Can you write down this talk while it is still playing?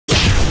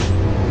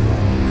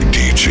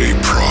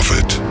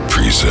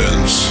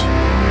sense.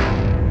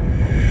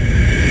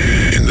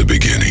 In the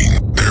beginning,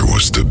 there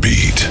was the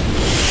beat.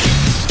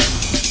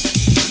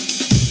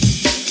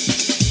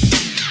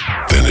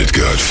 Then it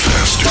got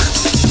faster,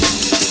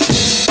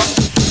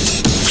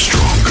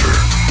 stronger,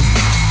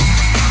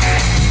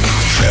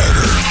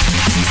 fatter.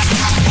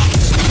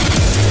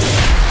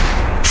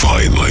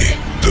 Finally,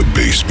 the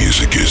bass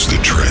music is the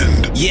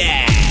trend.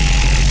 Yeah!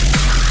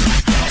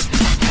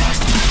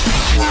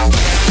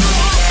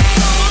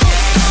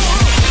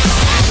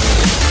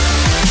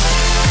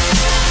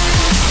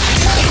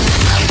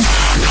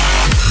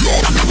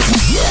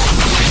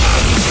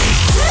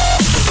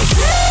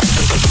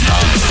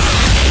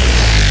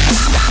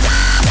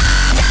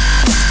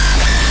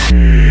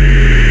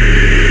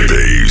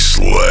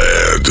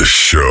 Bassland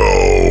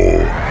Show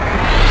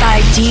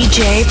by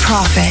DJ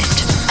Profit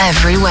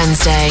every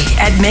Wednesday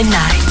at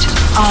midnight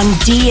on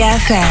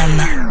DFM.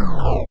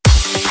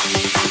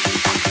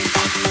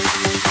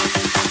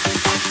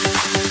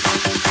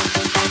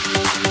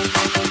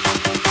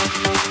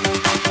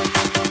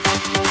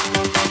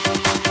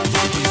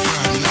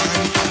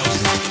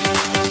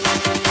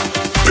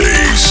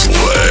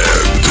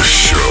 Bassland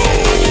Show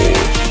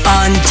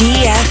on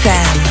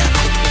DFM.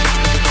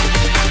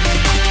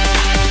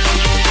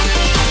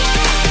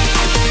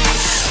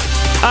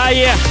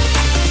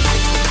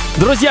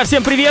 Друзья,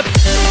 всем привет!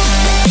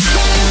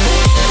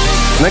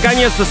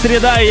 Наконец-то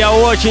среда, и я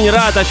очень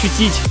рад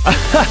ощутить,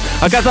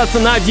 оказаться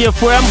на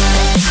DFM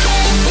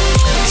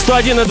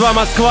 101,2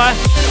 Москва.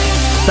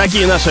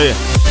 Такие наши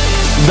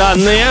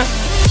данные.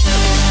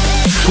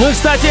 Ну и,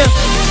 кстати,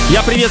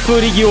 я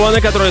приветствую регионы,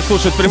 которые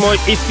слушают прямой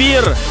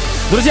эфир.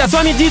 Друзья, с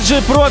вами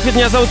DJ Profit,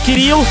 меня зовут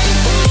Кирилл.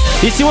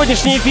 И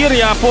сегодняшний эфир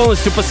я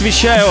полностью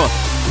посвящаю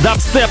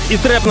дабстеп и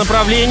трэп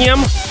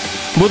направлениям.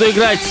 Буду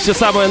играть все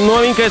самое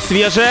новенькое,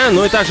 свежее,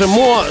 ну и также,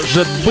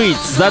 может быть,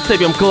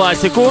 зацепим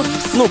классику,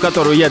 ну,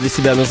 которую я для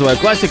себя называю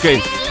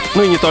классикой,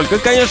 ну и не только,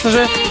 конечно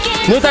же.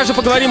 Ну и также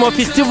поговорим о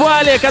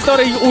фестивале,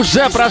 который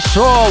уже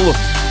прошел.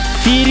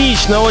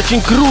 Феерично,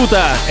 очень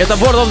круто. Это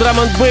World of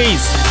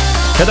Drum&Bass.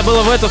 Это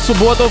было в эту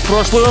субботу, в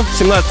прошлую,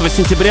 17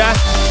 сентября.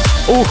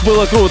 Ух,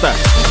 было круто.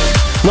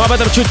 Но об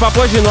этом чуть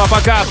попозже, ну а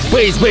пока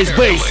бейс, бейс,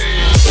 бейс.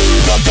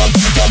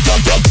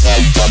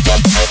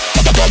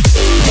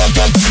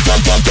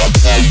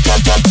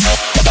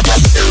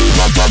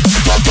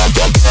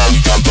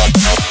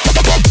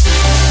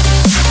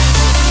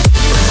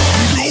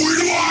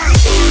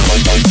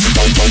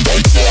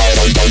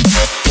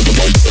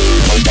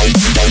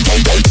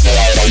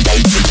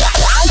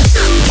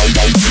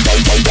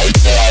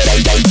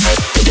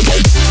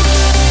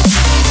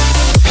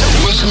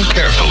 Listen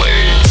carefully.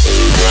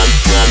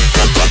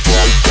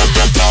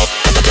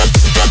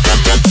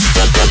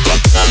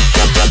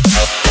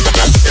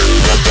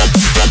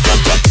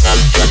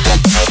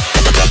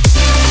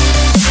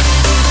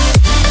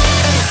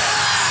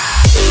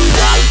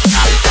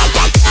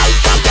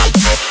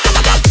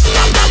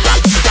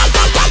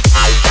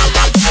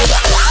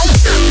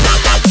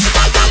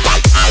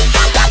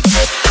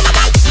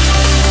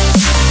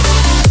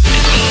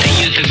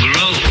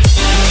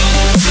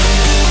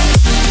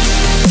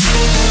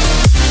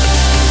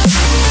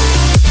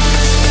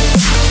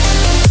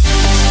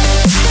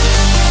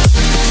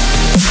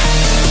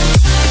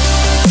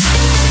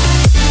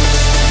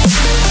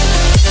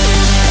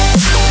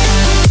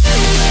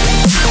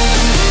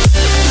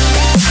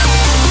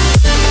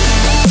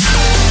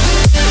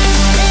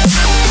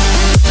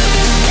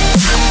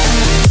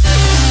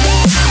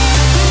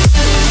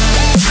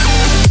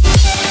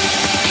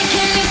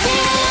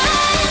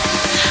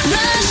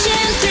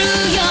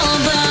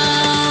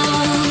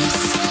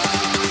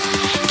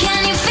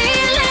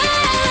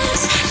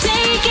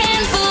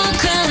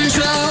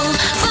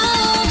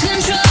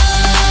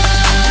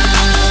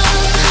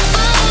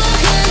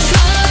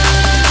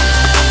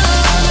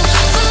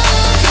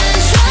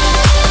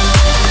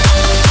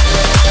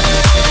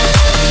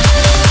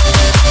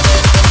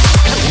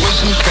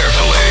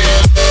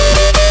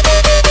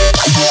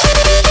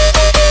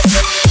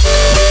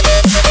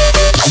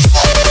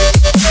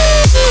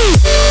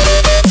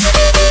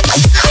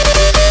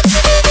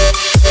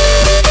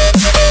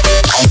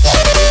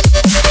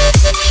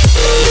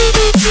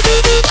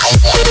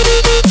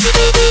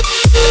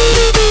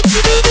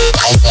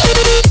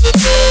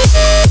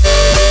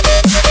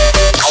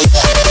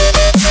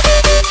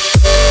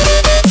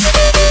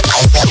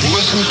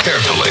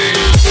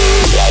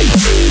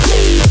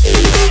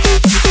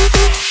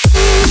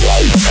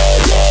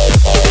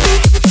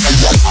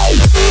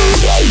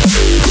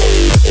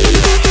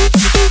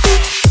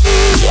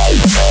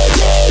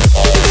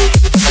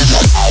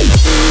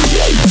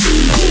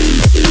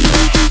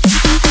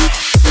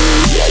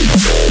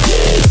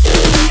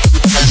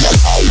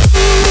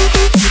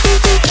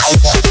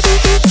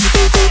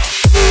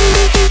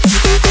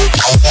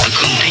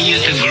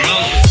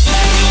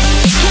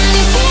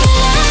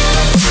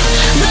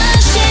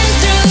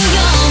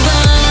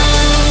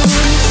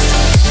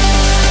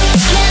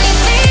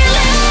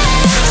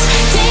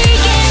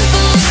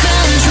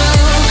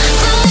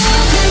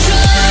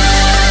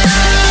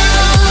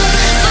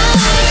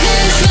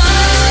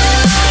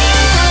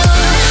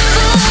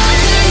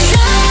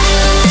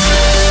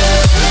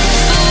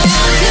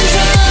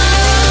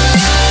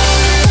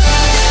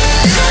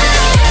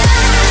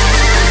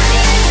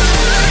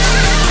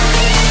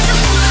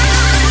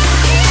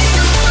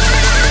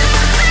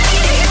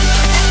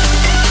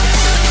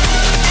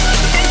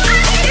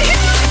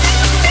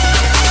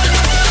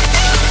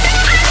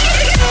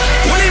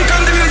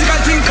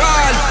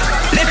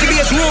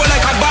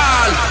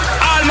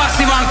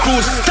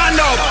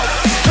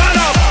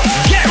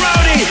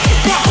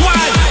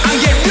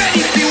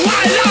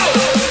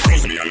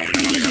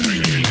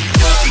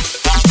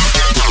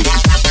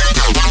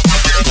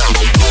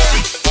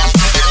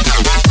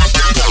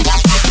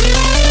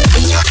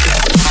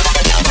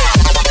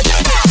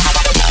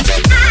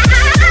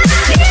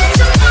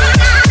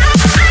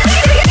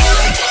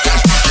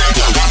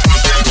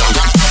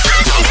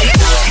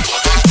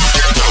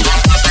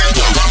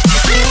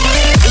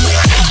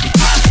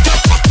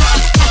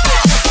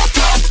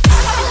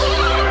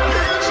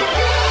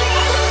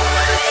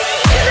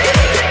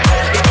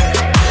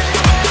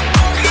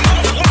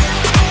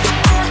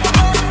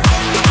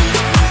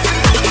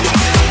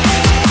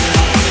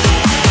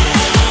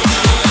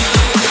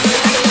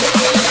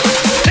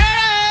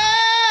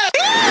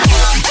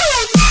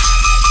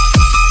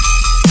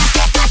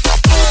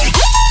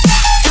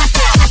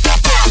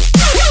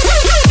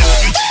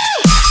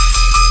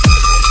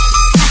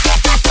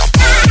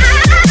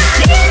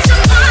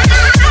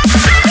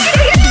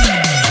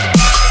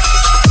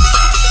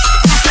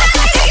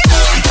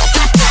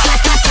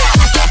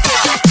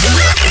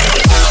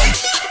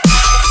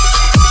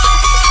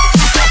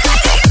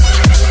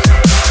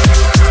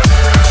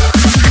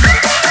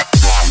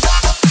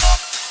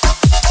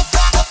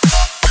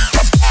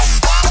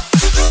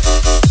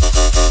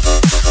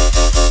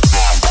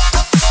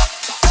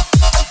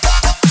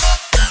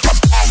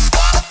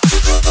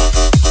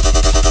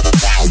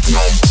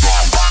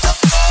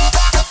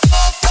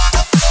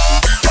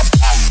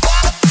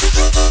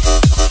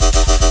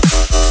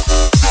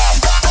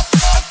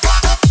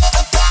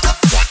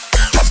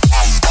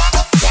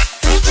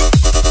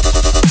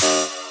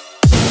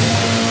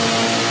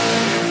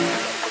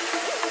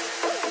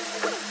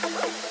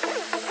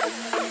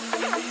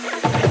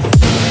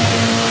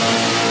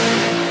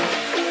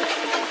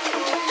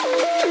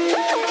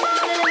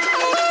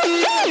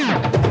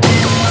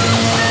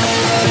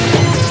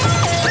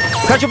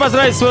 Хочу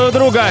поздравить своего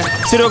друга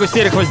Серегу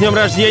Стерехова с днем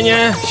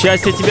рождения.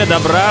 Счастья тебе,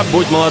 добра,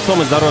 будь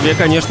молодцом и здоровья,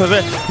 конечно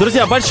же.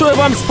 Друзья, большое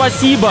вам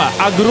спасибо,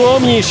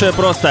 огромнейшее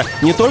просто.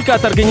 Не только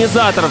от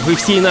организаторов и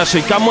всей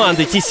нашей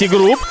команды TC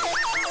Group,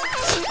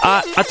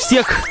 а от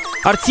всех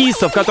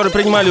артистов, которые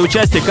принимали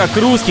участие, как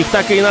русских,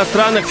 так и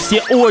иностранных.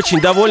 Все очень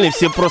довольны,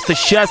 все просто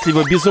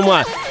счастливы, без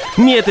ума.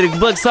 Метрик,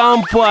 Black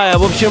Sampire,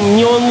 в общем,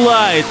 Neon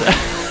Light,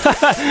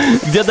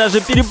 где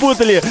даже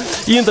перепутали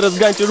интро с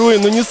Ганти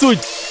Руин, но не суть.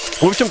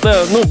 В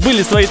общем-то,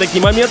 были свои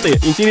такие моменты,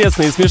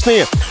 интересные и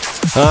смешные.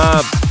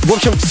 В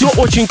общем, все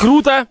очень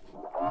круто.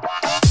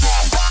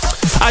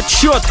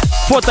 Отчет,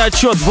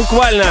 фотоотчет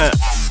буквально,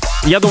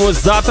 я думаю,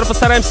 завтра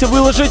постараемся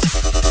выложить.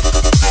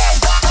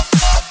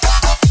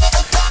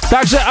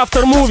 Также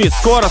автор-муви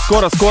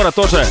скоро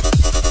тоже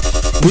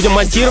будем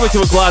монтировать и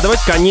выкладывать,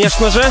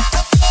 конечно же.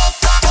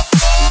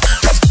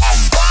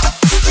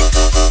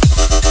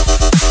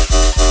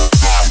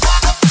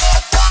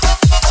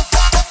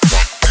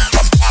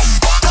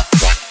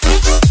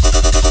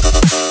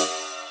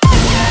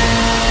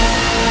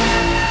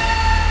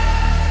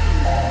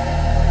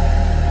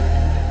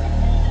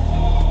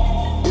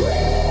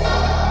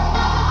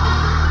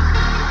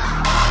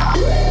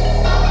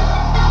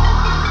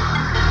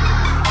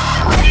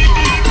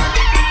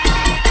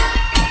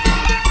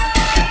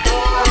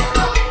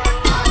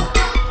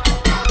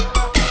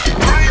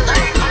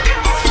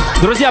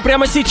 Друзья,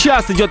 прямо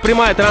сейчас идет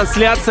прямая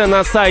трансляция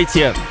на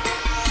сайте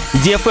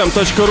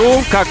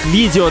dfm.ru, как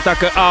видео,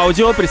 так и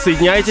аудио.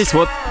 Присоединяйтесь.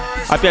 Вот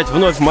опять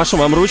вновь машу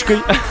вам ручкой.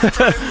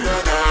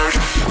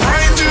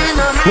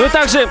 Ну и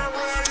также,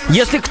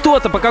 если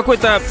кто-то по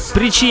какой-то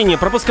причине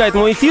пропускает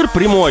мой эфир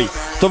прямой,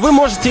 то вы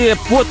можете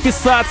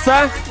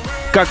подписаться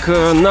как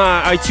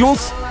на iTunes,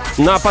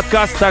 на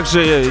подкаст,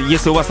 также,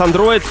 если у вас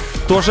Android,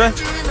 тоже,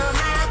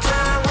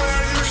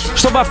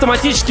 чтобы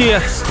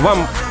автоматически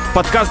вам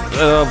подкаст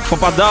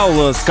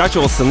попадал,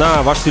 скачивался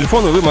на ваш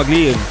телефон, и вы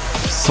могли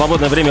в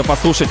свободное время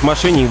послушать в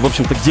машине, в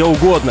общем-то, где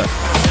угодно.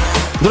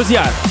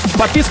 Друзья,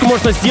 подписку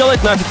можно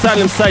сделать на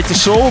официальном сайте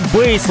шоу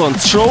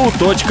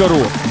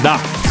basslandshow.ru.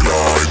 Да.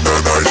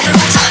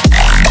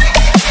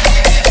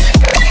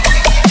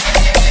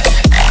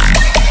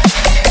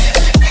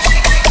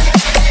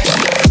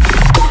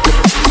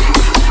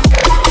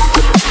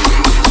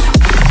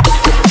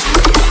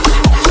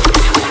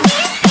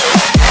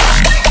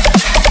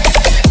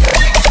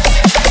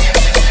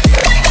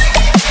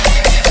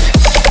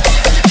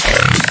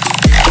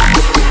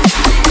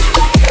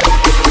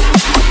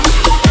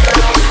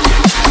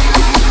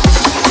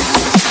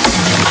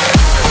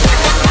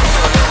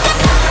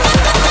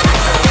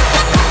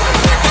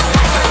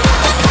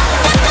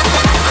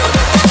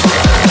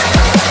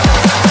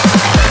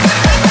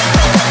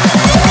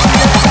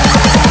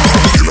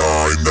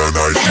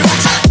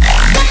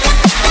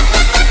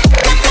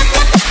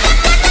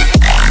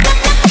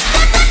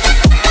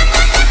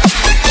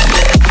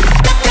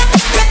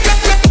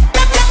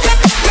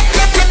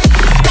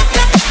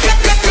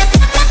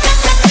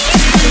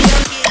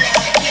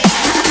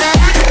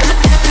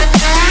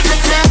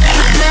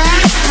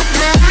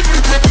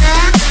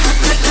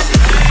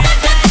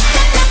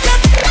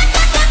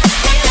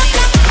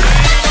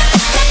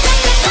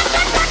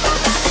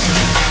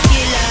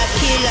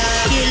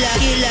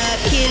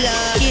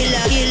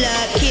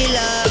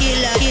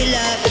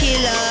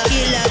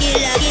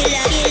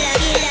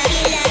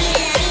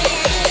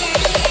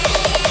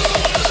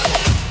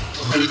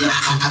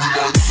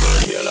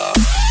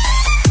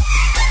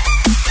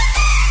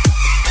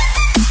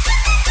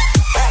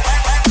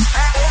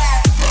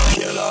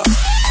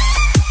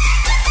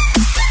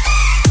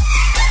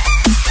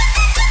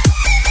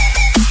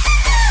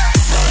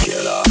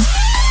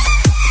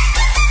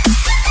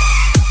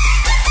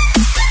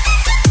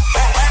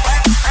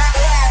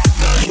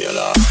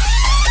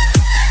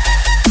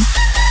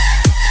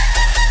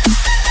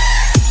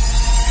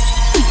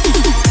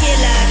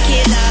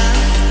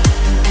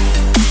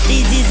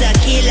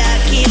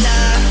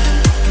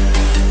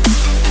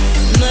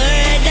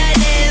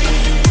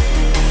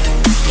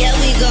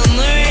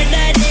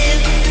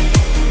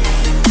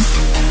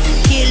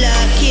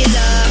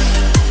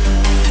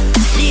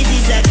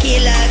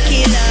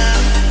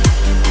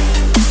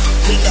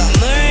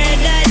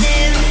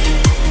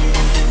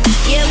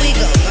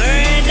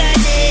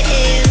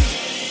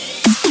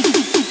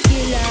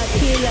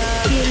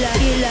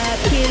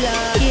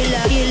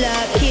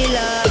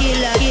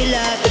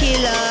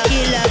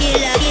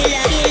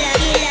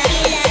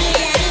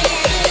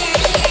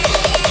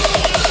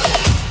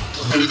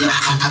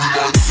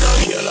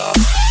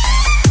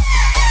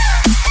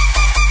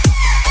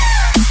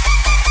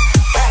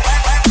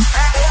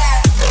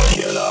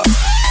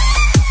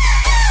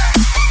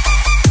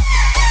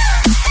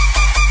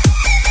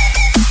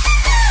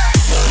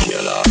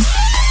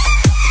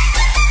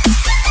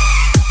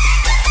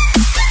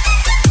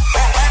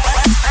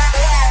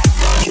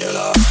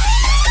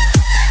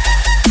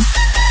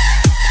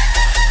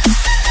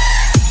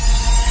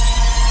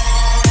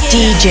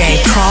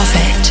 DJ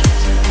Prophet.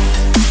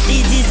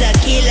 This is a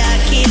killer.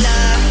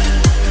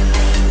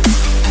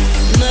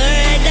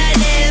 Murder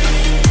them.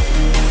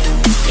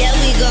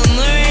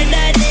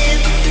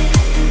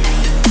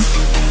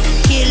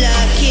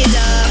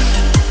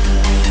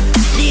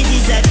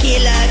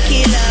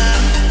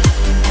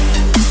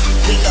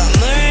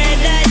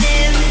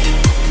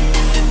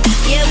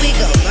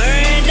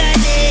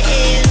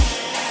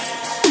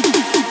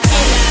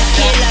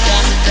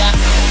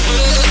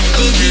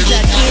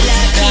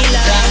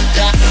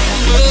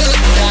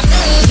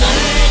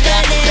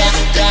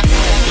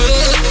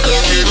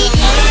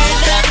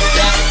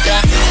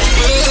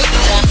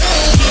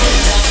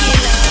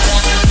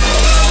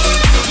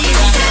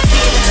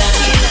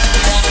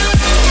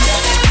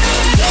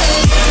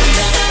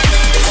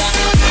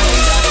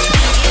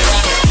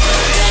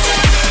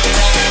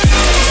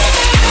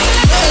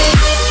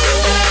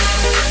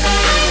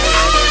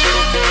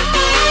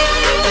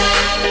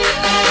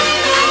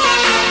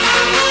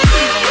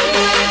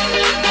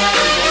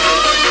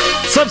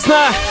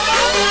 Собственно,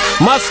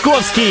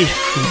 московский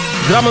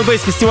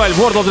драм-н-бейс фестиваль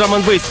World of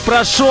Drum&Bass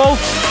прошел.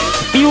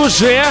 И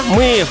уже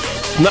мы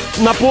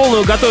на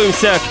полную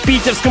готовимся к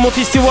питерскому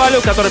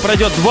фестивалю, который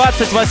пройдет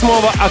 28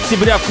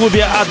 октября в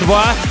клубе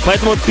А2.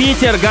 Поэтому,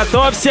 Питер,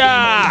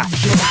 готовься!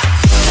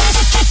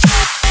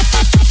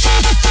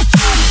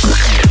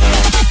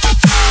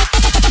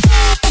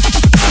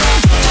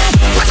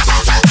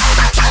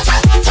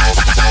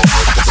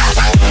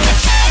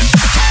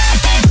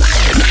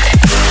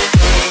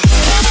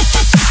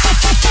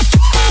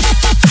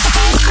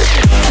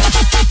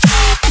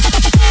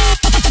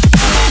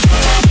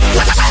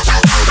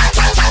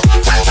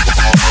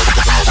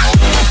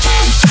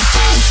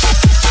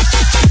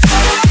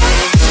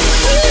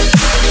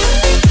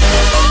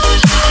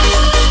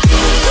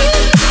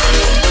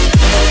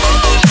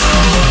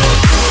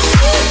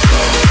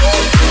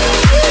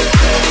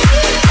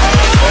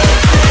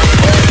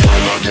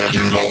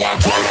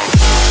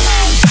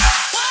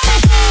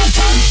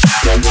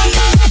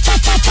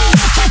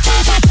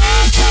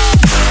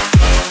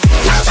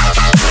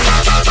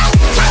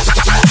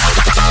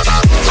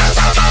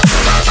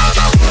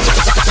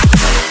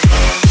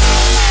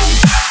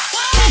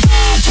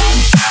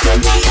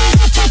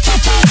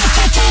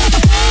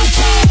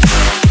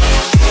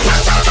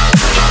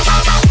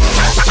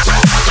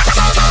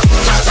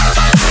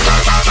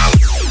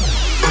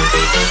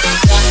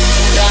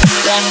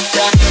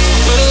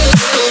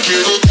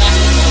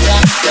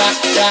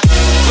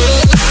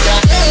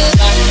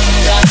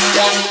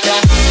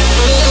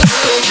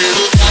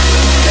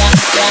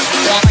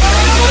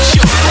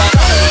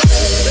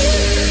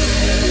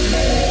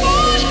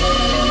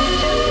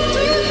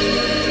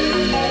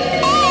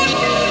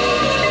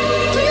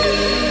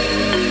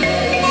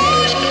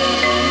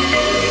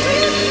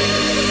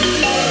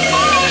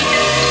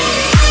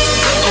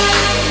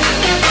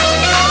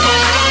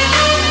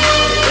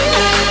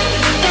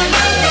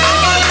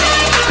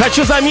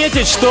 Хочу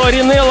заметить, что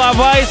Рене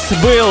Лавайс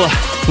был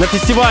на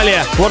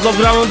фестивале World of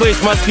Drum&Bass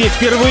в Москве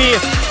впервые.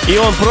 И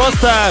он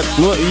просто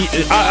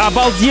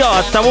обалдел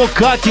от того,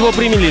 как его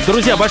приняли.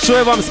 Друзья,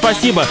 большое вам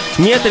спасибо.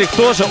 Метрик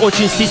тоже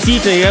очень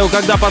стеснительный. Я его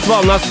когда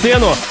позвал на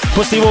сцену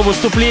после его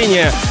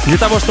выступления, для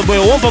того, чтобы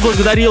он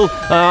поблагодарил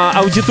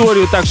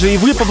аудиторию, также и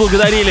вы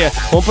поблагодарили,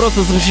 он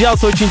просто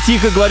защищался очень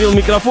тихо, говорил в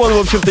микрофон. В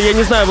общем-то, я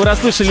не знаю, вы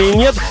расслышали или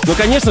нет, но,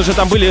 конечно же,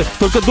 там были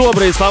только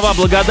добрые слова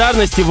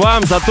благодарности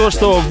вам за то,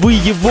 что вы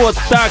его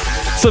так,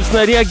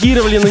 собственно,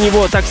 реагировали на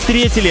него, так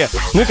встретили.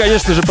 Ну и,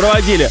 конечно же,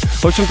 проводили.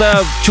 В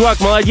общем-то, чувак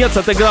молодец,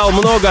 отыграл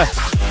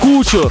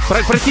кучу,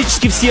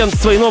 практически все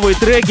свои новые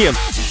треки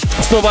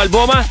с нового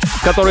альбома,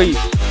 который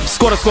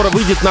скоро-скоро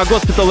выйдет на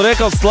Gospel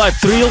Records, Live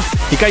Thrills.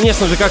 И,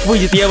 конечно же, как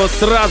выйдет, я его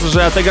сразу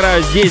же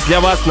отыграю здесь для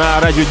вас на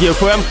радио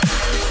DFM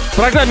в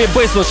программе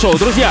Bassland Show.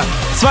 Друзья,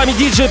 с вами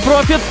DJ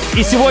Profit,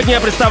 и сегодня я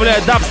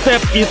представляю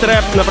дабстеп и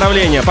трэп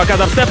направления. Пока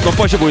дабстеп, но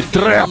позже будет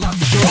трэп.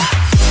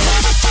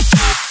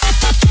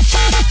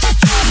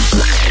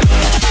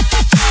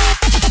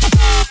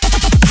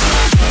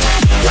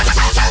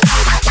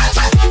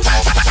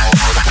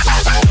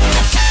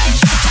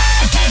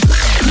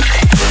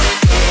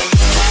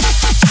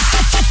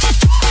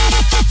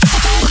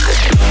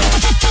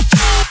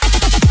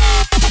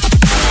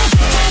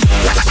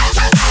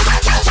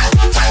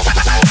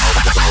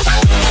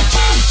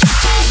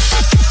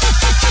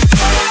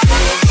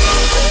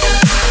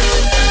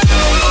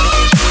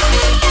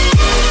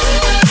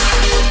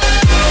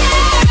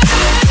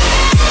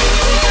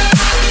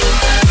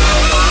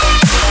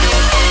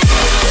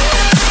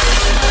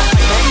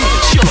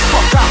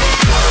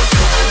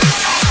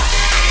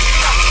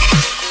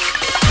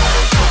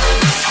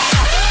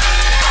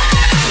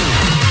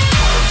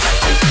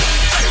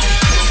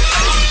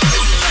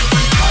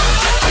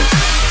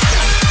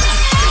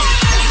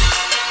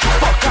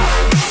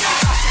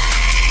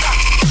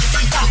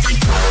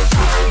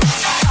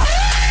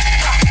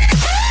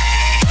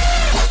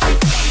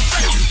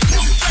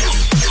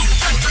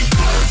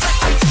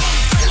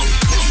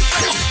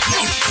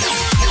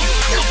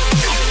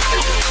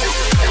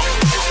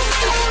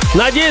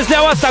 Надеюсь,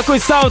 для вас такой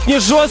саунд не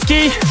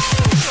жесткий,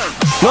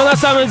 но на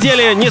самом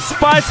деле не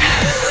спать.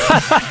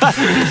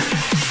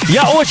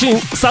 Я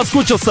очень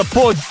соскучился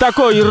по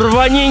такой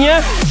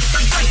рванине,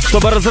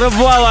 чтобы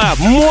разрывало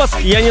мозг,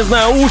 я не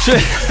знаю,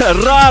 уши,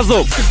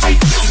 разум.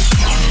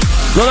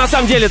 Но на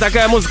самом деле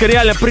такая музыка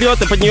реально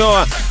прет, и под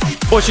нее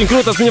очень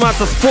круто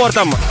заниматься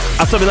спортом,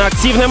 особенно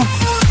активным.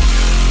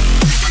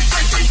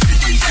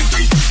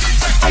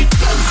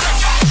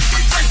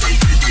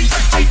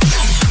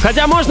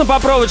 Хотя можно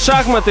попробовать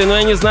шахматы, но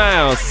я не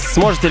знаю,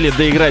 сможете ли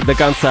доиграть до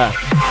конца.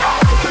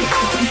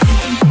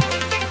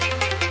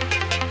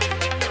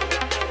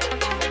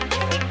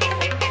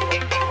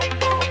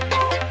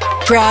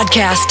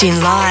 Broadcasting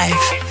live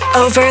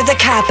over the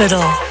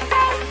capital.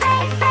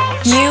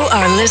 You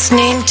are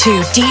listening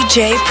to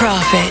DJ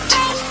Profit.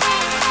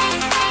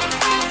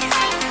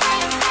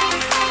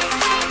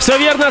 Все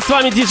верно, с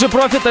вами DJ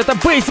Profit. Это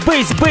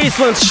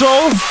Bassland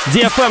Show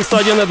DFM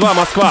 101.2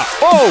 Москва.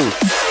 Оу!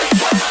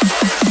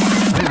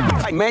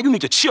 Man, you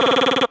need to chill.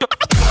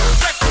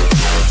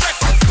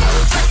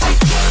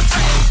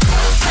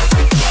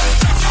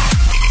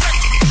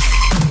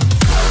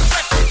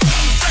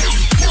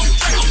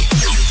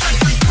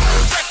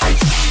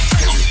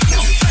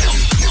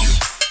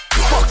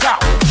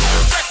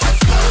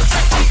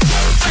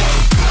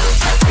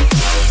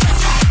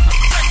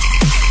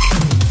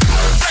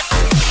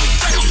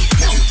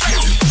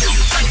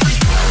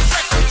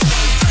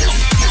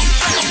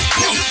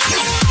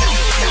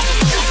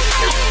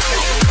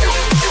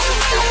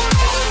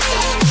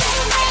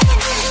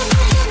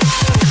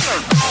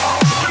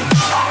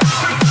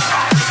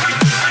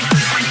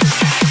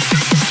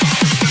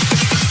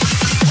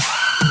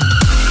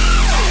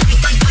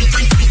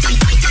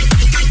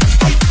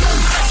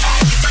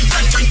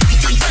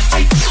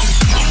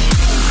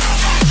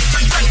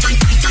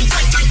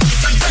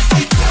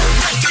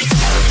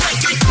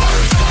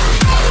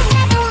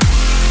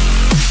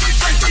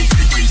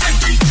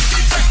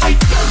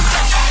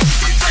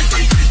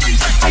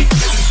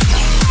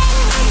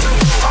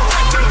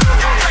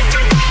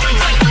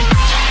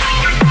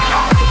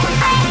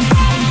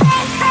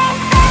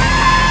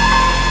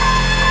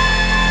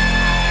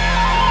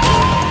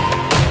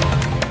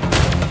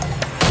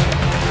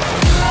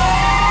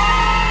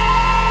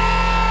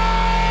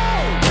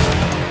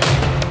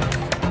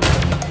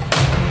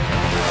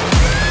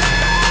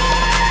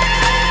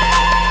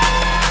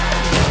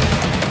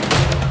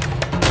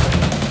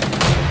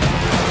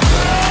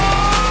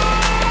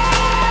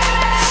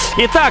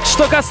 Итак,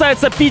 что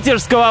касается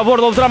питерского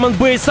World of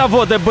Drum&Bass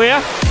в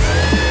ОДБ,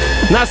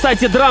 на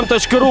сайте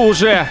drum.ru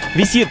уже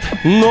висит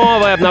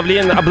новая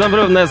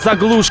обновленная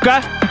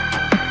заглушка.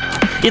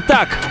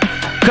 Итак,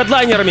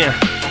 хедлайнерами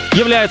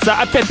являются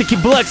опять-таки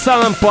Black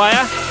Sun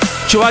Empire.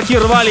 Чуваки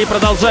рвали и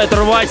продолжают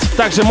рвать.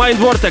 Также Mind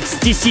Vortex,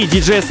 TC,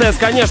 DJSS,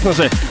 конечно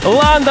же.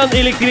 London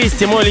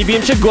Electricity, мой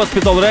любимчик,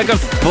 Hospital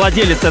Records,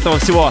 владелец этого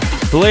всего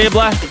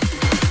лейбла.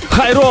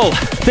 High Roll,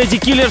 Teddy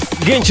Killers,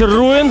 Genscher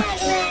Ruin,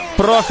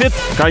 Profit,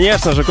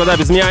 конечно же, куда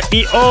без меня,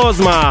 и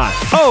Ozma.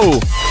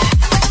 Оу!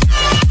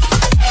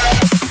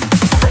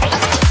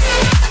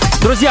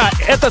 Друзья,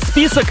 это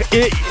список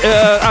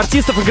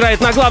артистов играет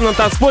на главном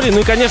танцполе. Ну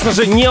и, конечно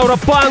же,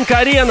 Neuropunk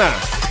Arena.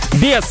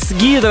 Бес,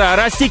 Гидра,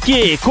 Расти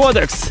Кей,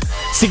 Кодекс,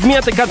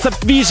 Сегменты,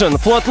 Concept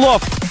Vision, Float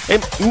Love,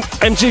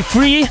 MG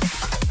Free,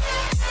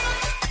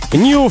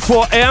 New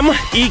 4M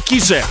и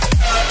Киже.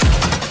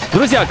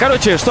 Друзья,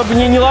 короче, чтобы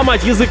не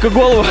ломать язык и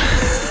голову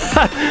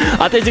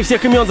от этих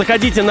всех имен,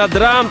 заходите на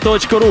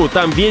drum.ru.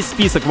 Там весь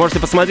список можете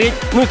посмотреть.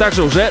 Ну и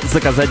также уже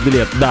заказать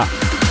билет. Да.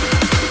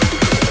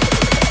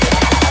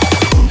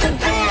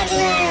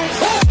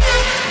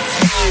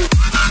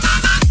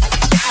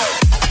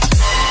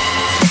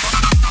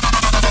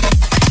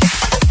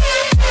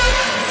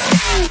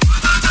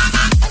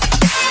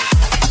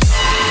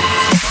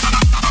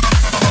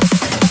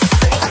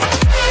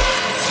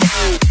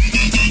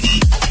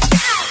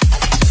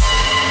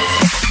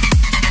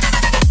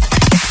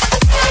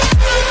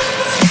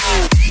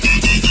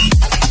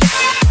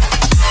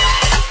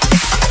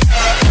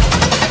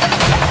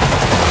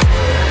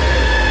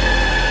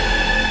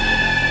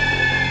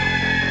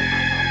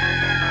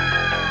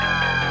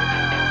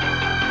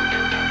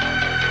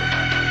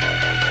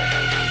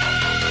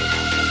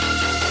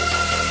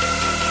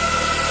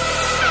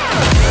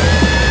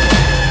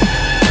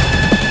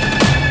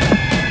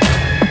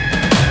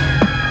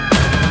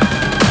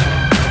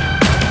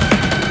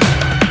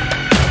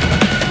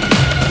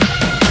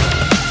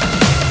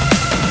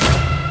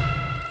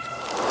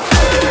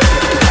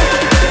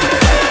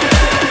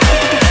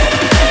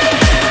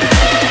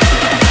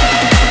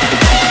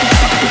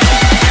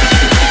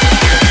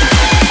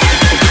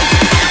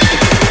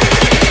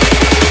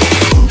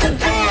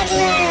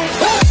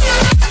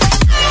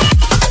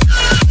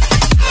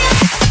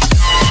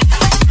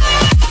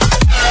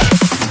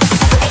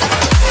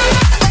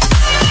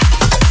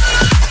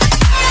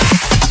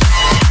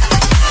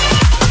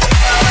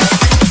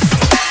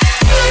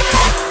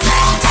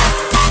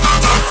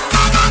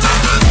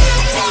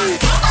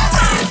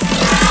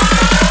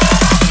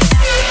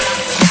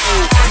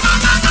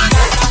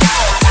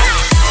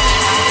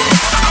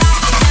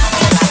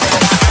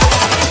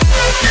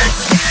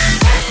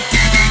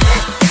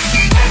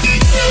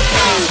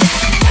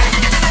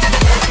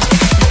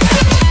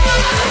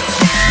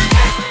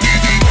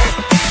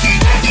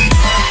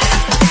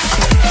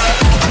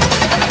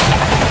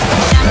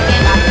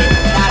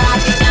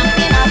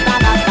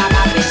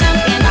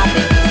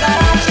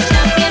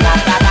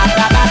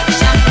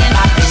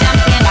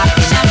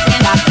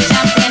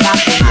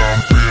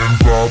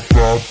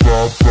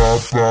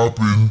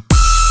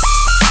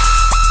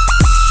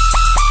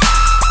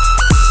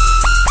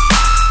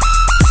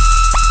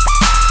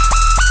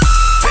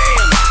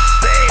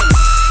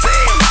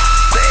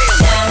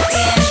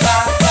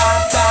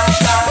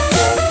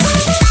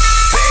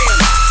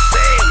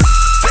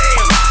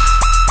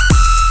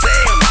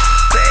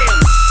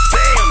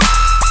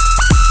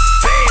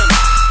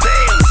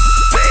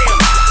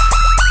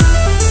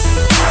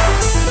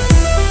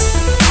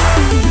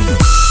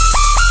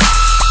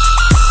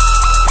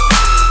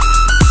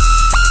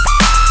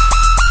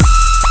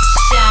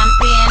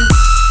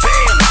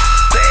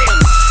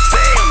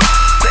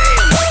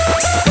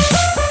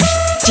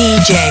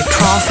 DJ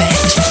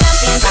Profit.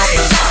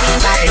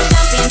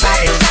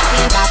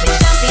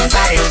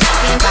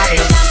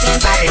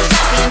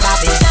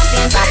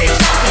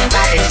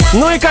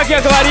 Ну и как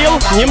я говорил,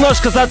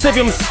 немножко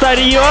зацепим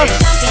старье.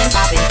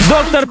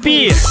 Доктор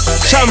Пи,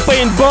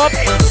 Шампейн Боб,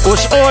 уж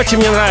очень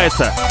мне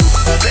нравится.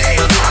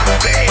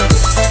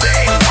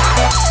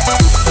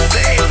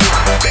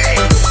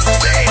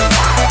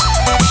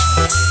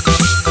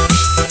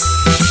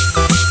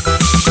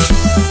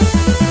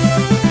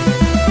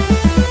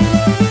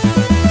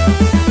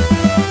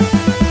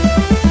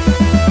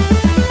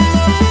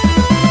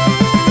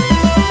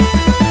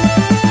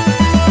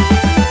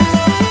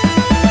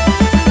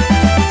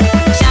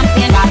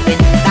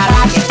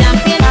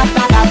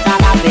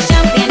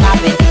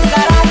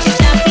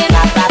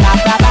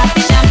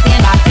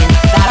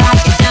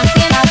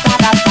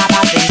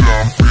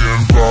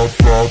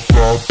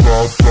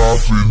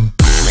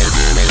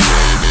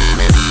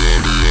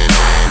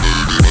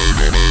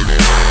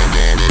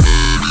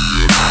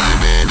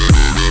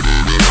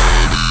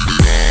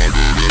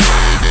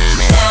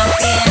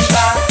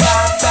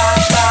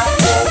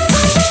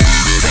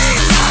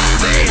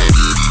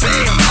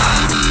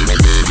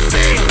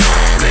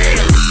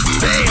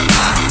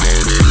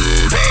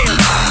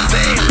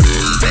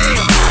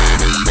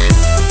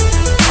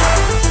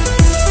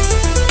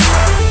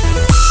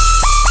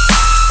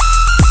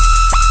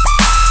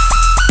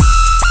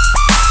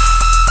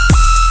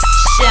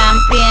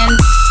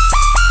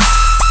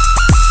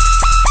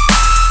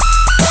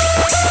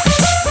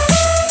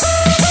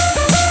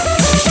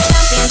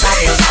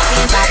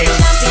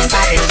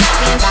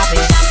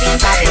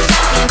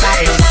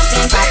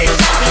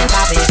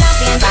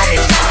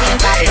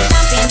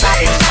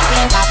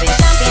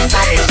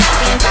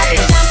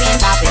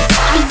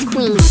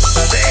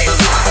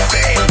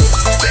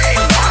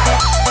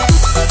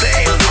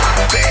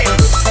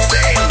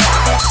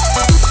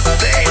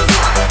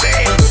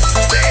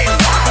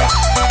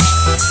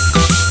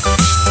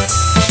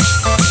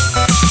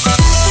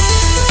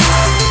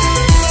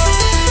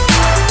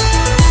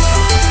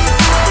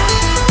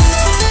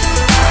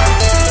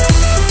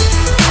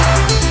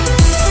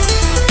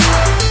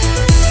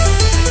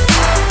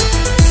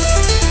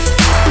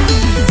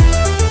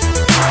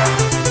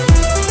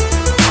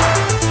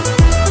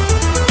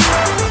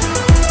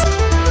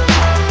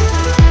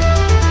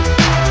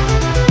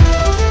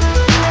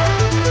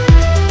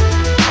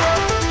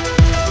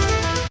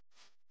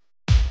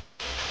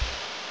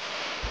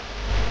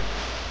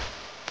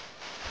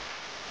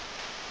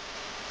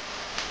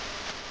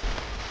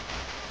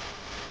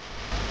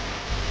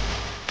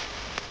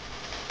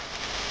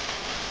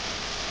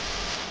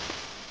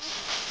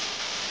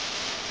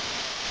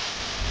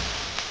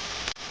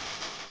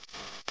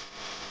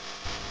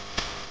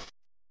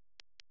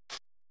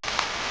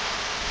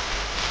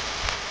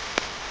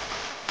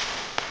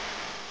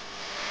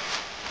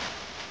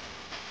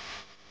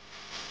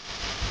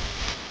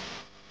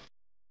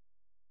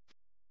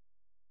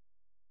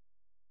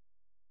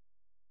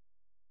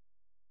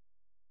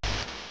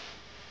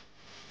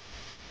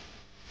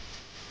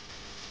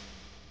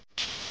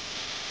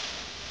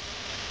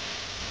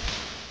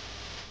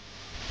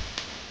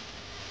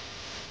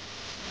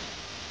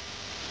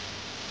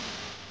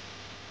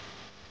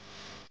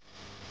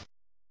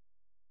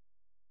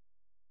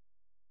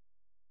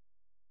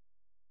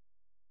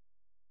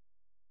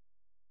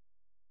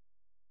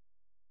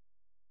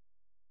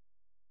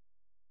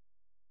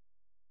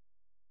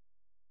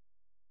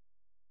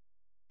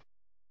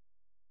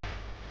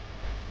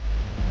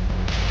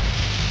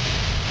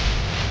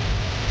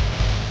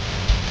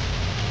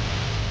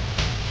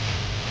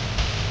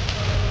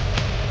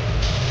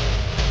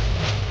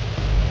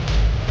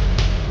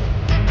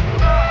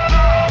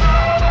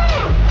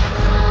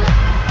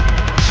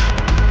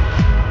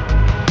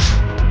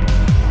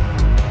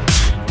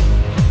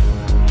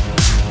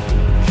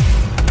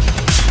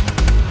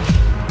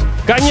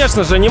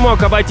 Конечно же, не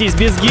мог обойтись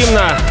без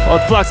гимна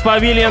от Flux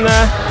Pavilion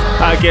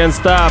I Can't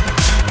Stop.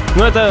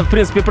 Но это, в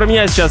принципе, про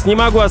меня сейчас. Не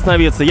могу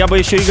остановиться. Я бы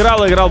еще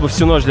играл бы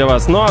всю ночь для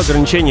вас. Но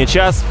ограничение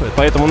час,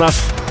 поэтому у нас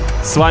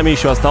с вами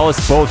еще осталось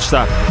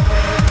полчаса.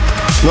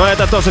 Но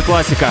это тоже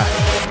классика.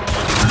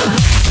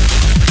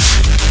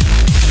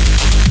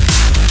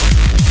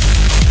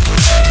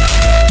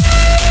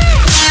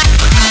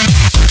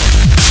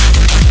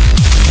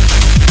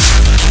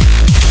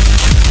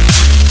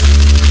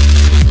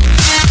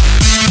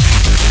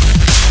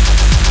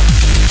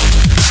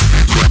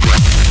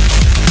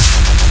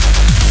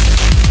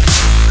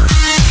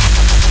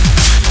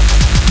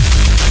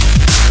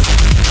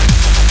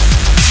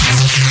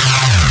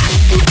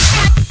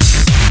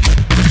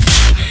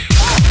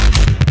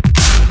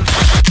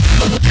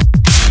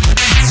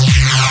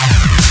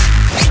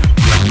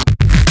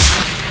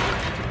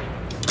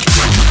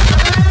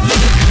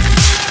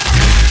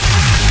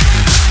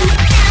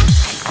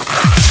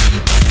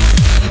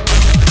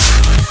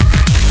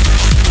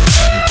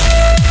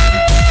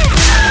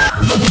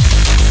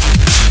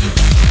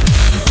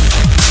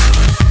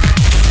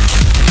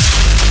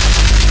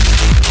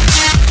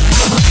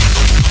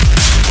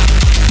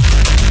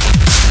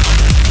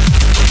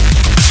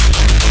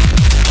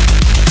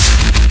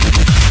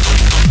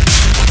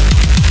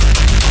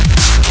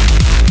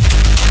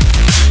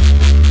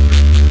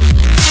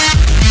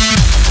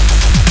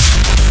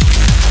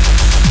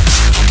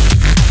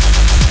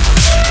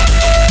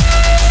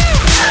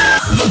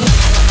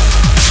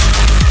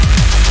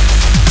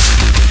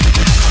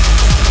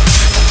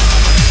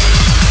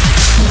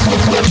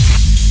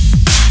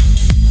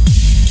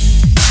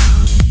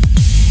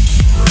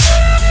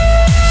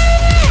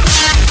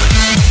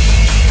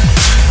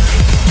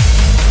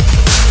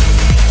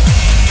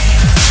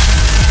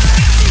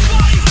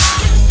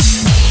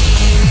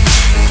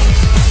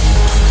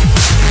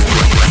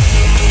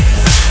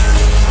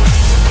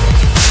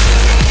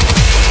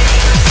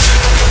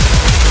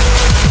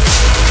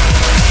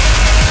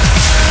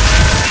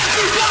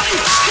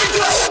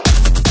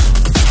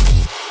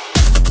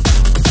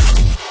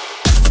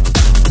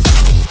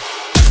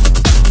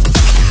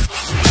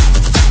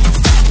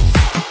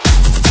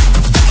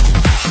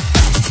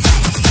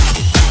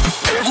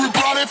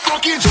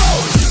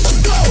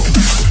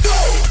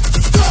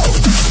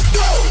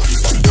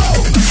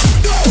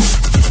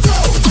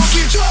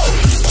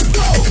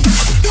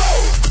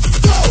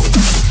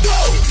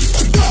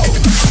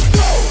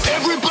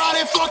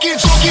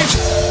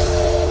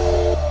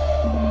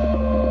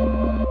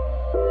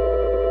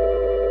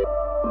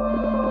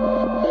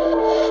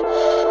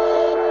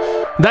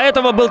 До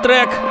этого был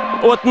трек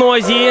от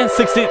Noisy,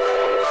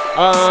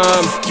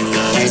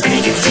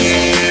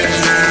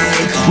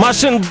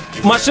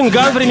 Machine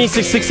Gun в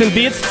ремиксе 16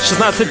 Beats,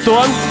 16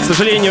 тонн. К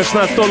сожалению,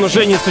 16 тонн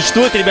уже не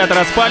существует. Ребята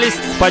распались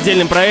по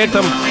отдельным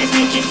проектам.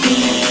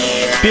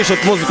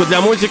 Пишут музыку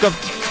для мультиков.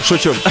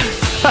 Шучу.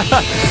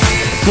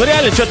 Ну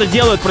реально, что-то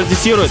делают,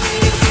 продюсируют.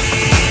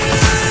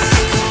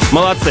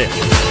 Молодцы.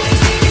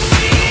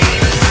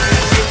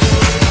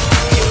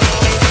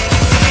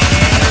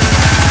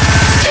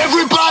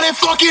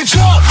 Fucking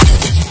jump!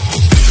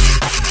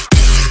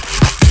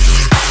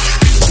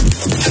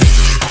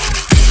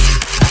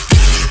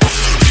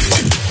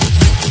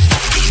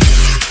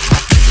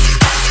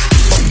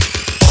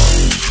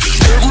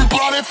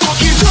 Everybody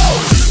fucking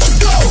jump!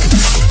 Go!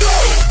 Go!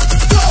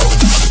 Go!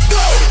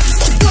 Go!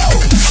 Go!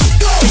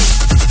 Go!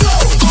 Go!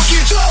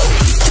 Fucking jump!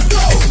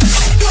 Go!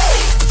 Go!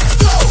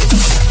 Go!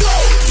 Go!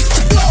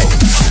 Go!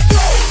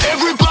 Go!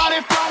 Everybody,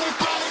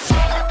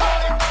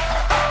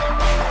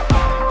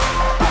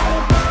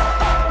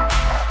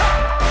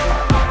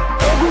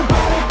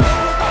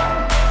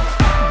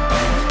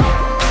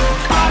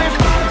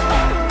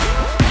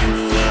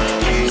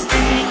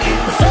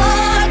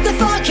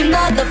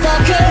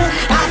 motherfuckers.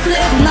 I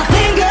flip my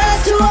fingers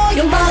to all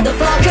you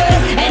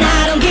motherfuckers, and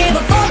I don't give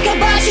a fuck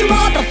about you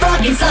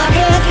motherfucking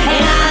suckers.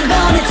 And I'm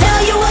gonna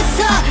tell you what's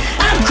up.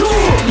 I'm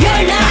cool,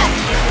 you're not.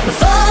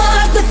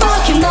 Fuck the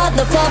fucking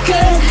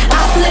motherfuckers.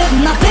 I flip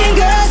my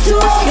fingers to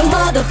all you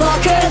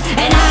motherfuckers,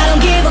 and I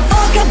don't give a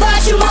fuck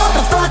about you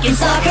motherfucking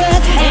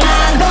suckers. And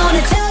I'm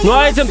gonna tell you. Ну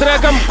а этим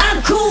треком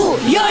I'm cool,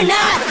 you're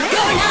not.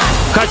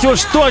 хочу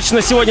уж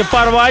точно сегодня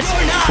порвать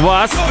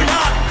вас.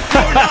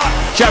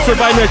 Сейчас вы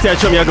поймете, о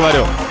чем я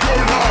говорю.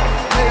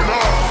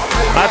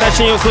 А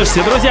точнее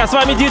услышите. Друзья, с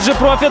вами DJ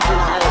Profit.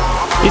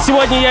 И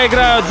сегодня я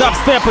играю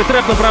дабстеп и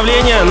трэп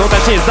направления. Ну,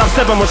 точнее, с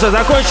дабстепом уже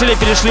закончили,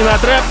 перешли на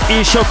трэп и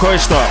еще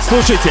кое-что.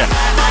 Слушайте.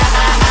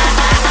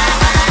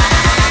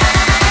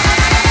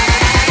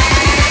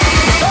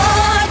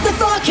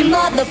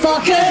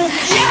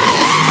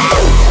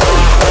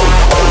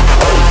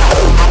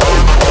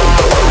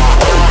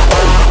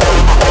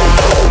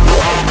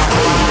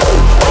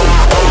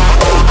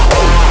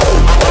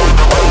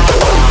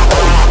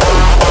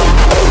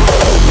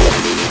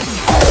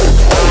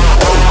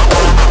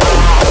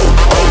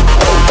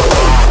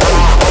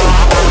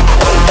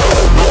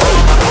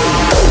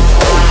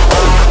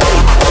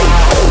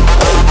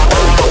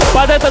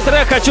 Под этот этот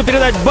трек хочу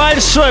передать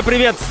большой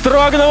привет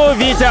Строганову.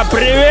 Витя,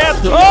 привет!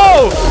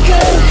 Оу!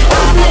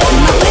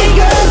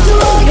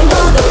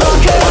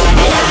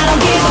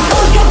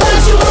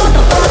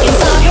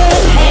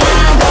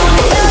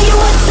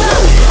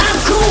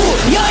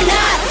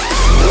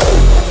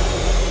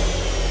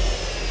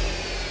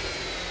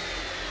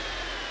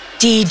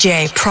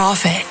 DJ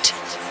Profit.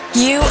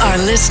 You are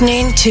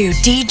listening to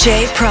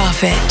DJ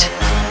Profit.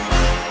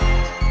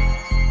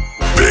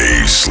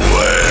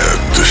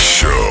 Bassland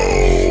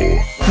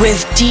Show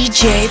With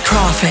DJ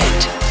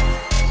Profit.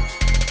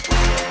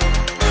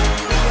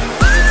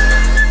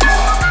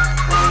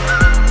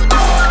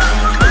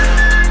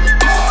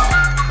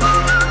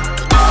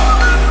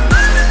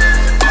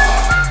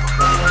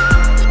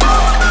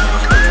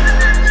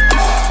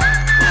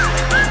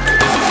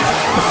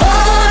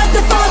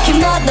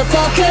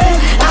 Motherfuckers,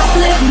 I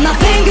flip my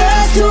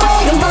fingers to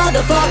all you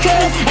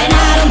motherfuckers, and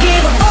I don't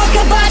give a fuck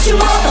about you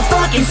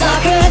motherfucking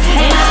suckers.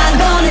 And I'm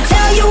gonna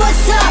tell you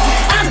what's up.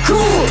 I'm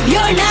cool,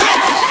 you're not.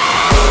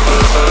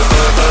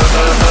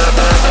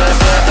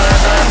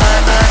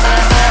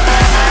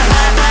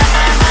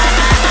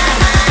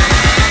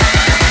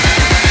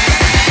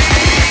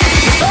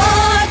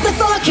 Fuck the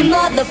fucking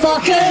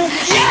motherfuckers.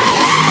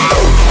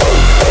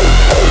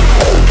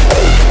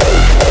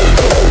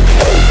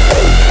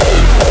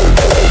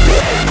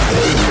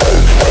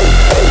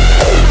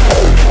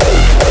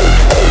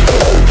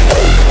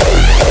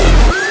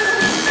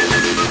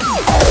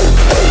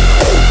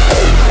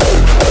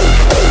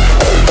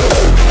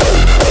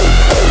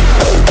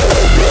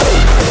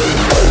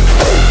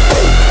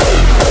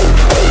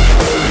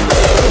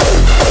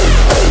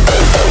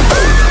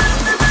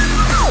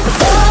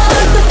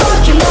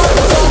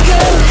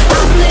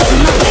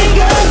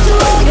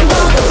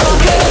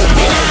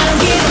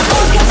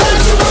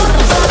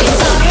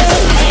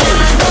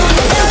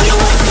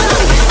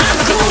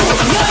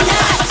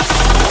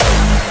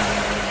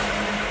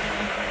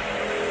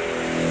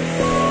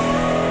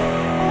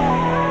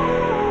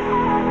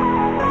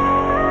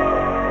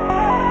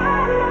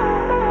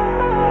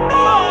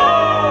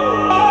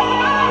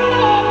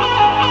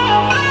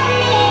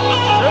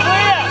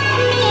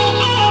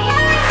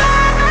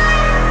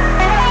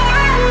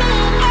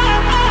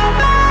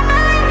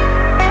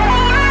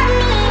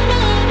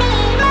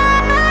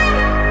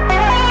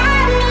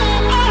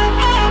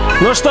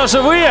 Ну что,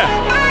 живые?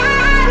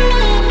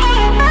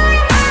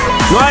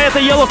 Ну а это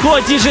Yellow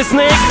Claw DJ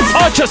Snake.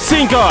 Очень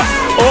синько.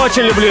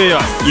 Очень люблю ее.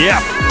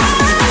 Yeah.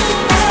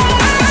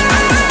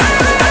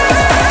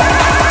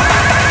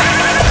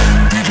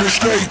 DJ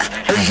Snake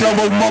and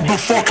Yellow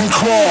motherfucking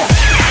Claw.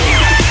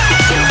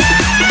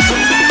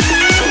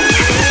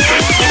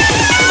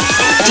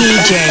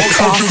 DJ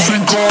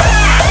Profit.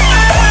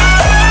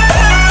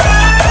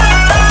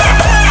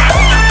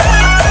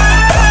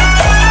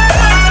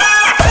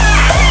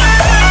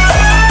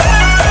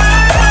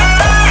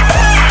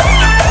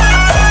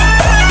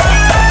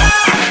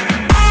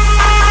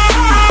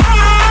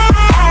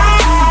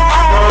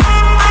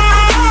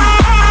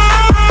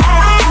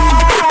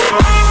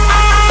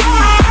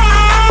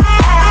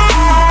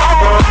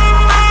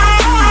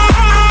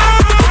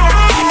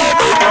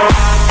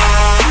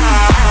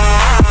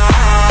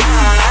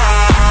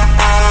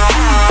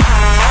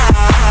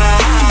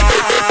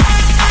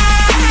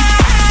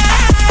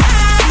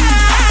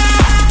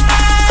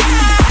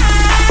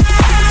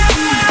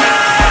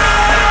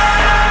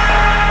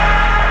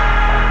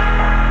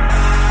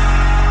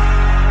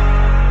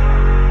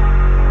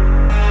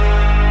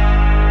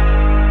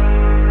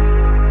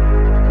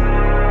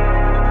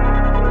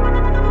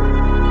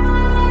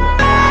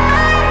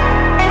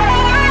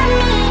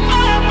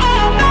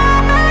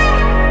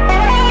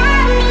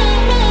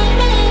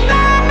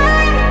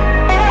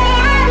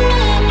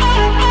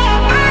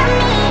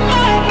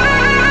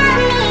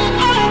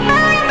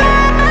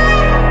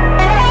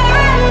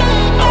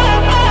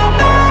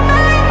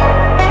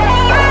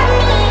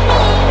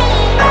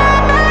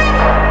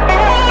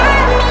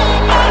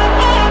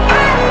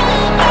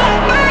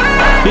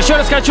 Еще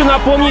раз хочу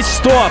напомнить,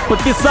 что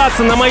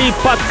подписаться на мои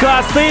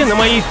подкасты, на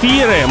мои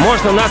эфиры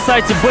можно на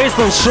сайте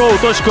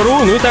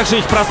basslandshow.ru, ну и также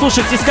их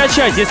прослушать и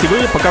скачать, если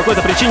вы по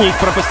какой-то причине их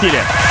пропустили.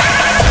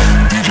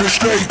 DJ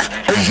Snake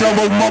and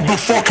Yellow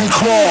motherfucking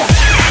Claw.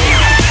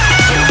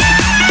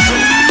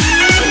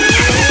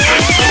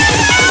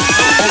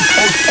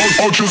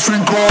 Очень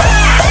синько.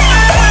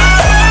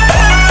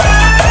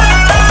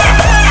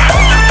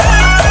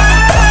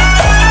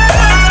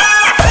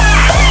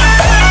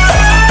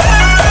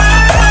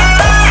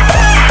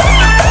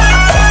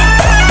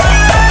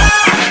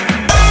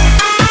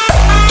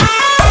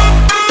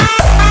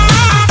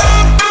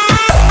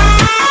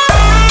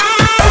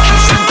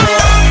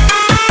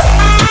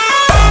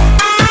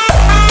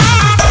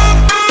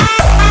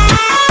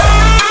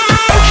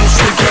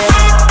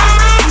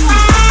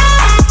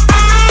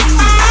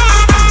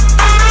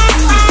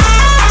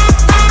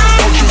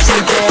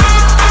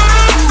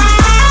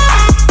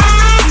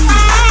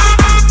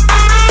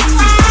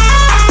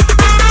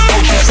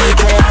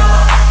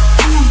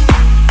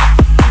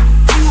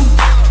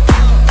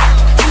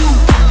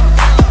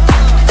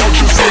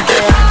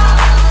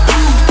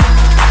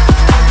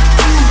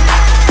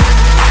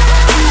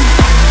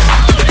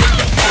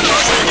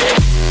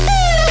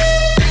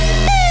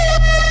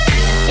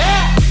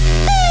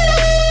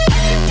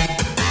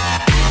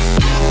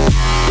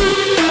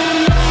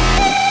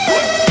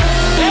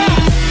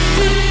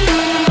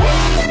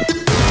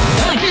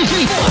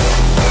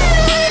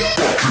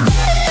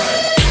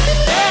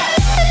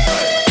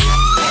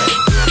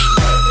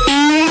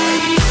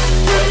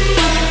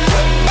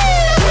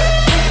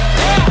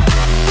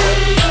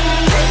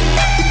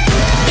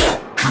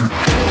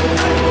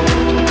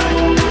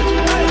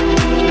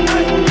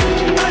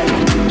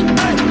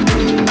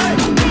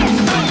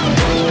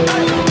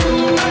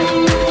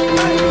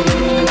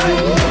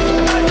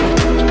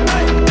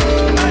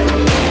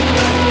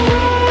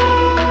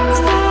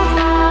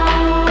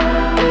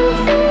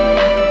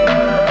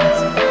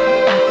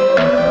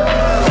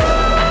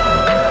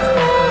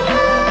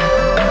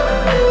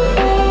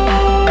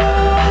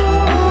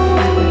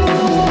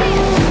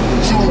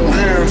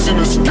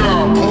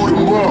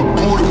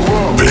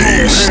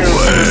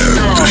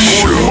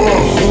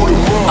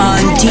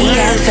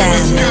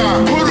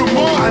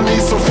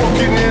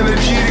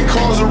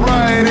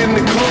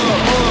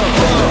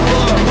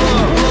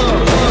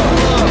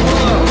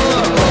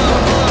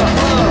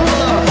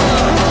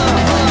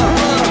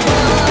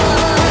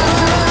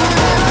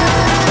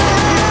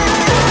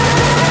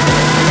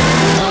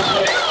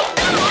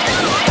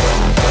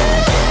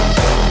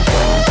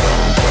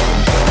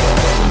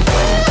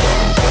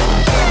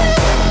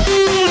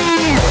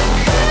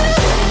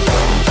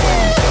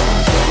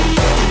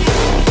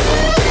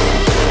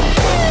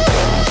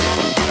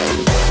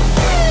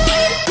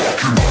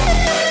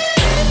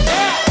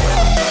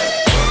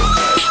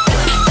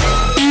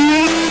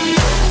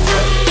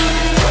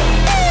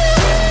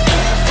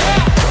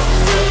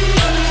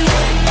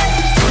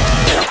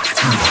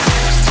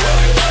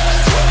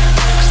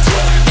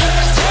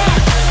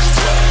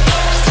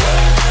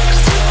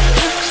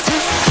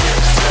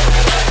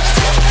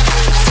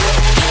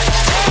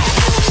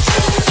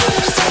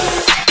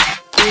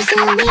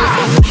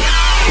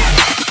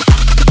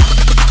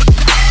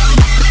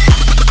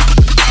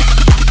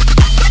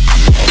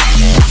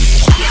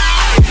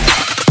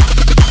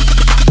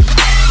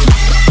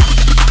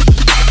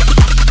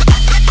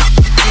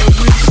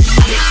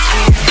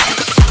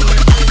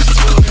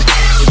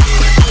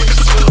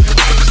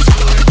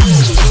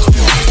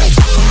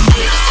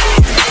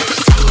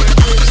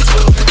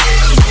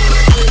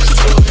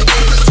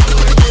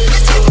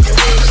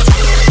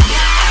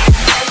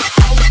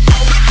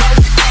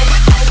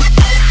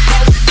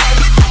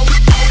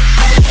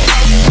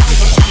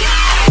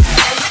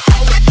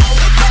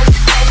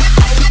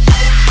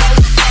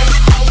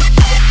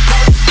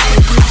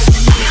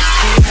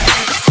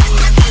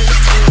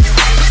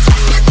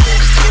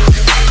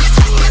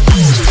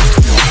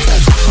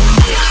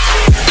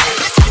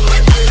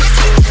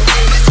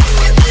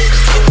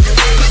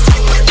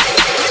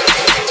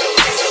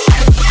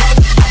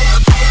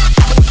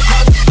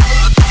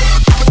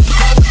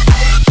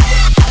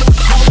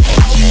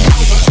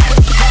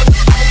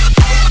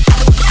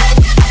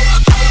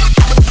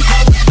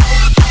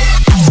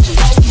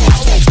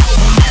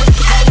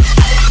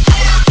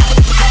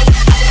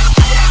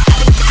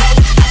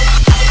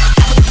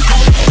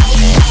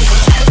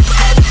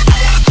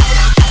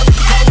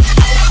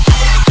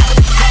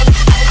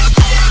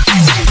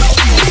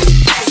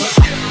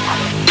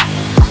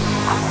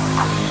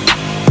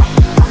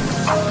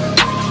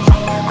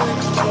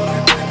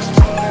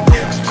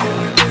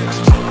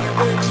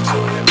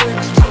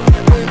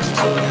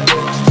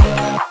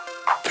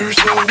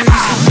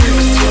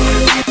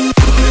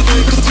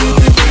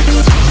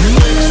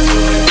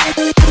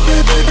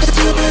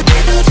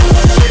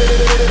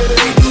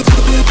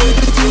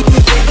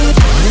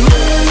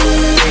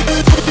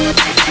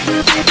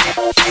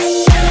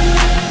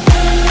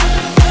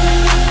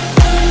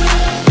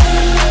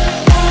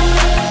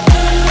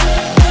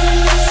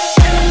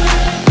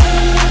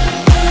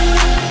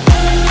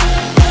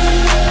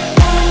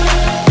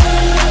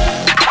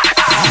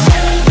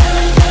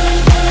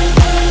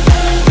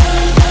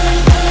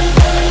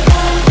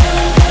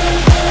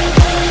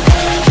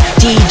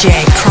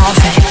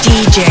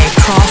 DJ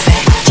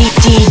Prophet.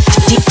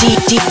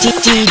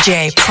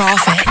 DJ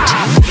Prophet.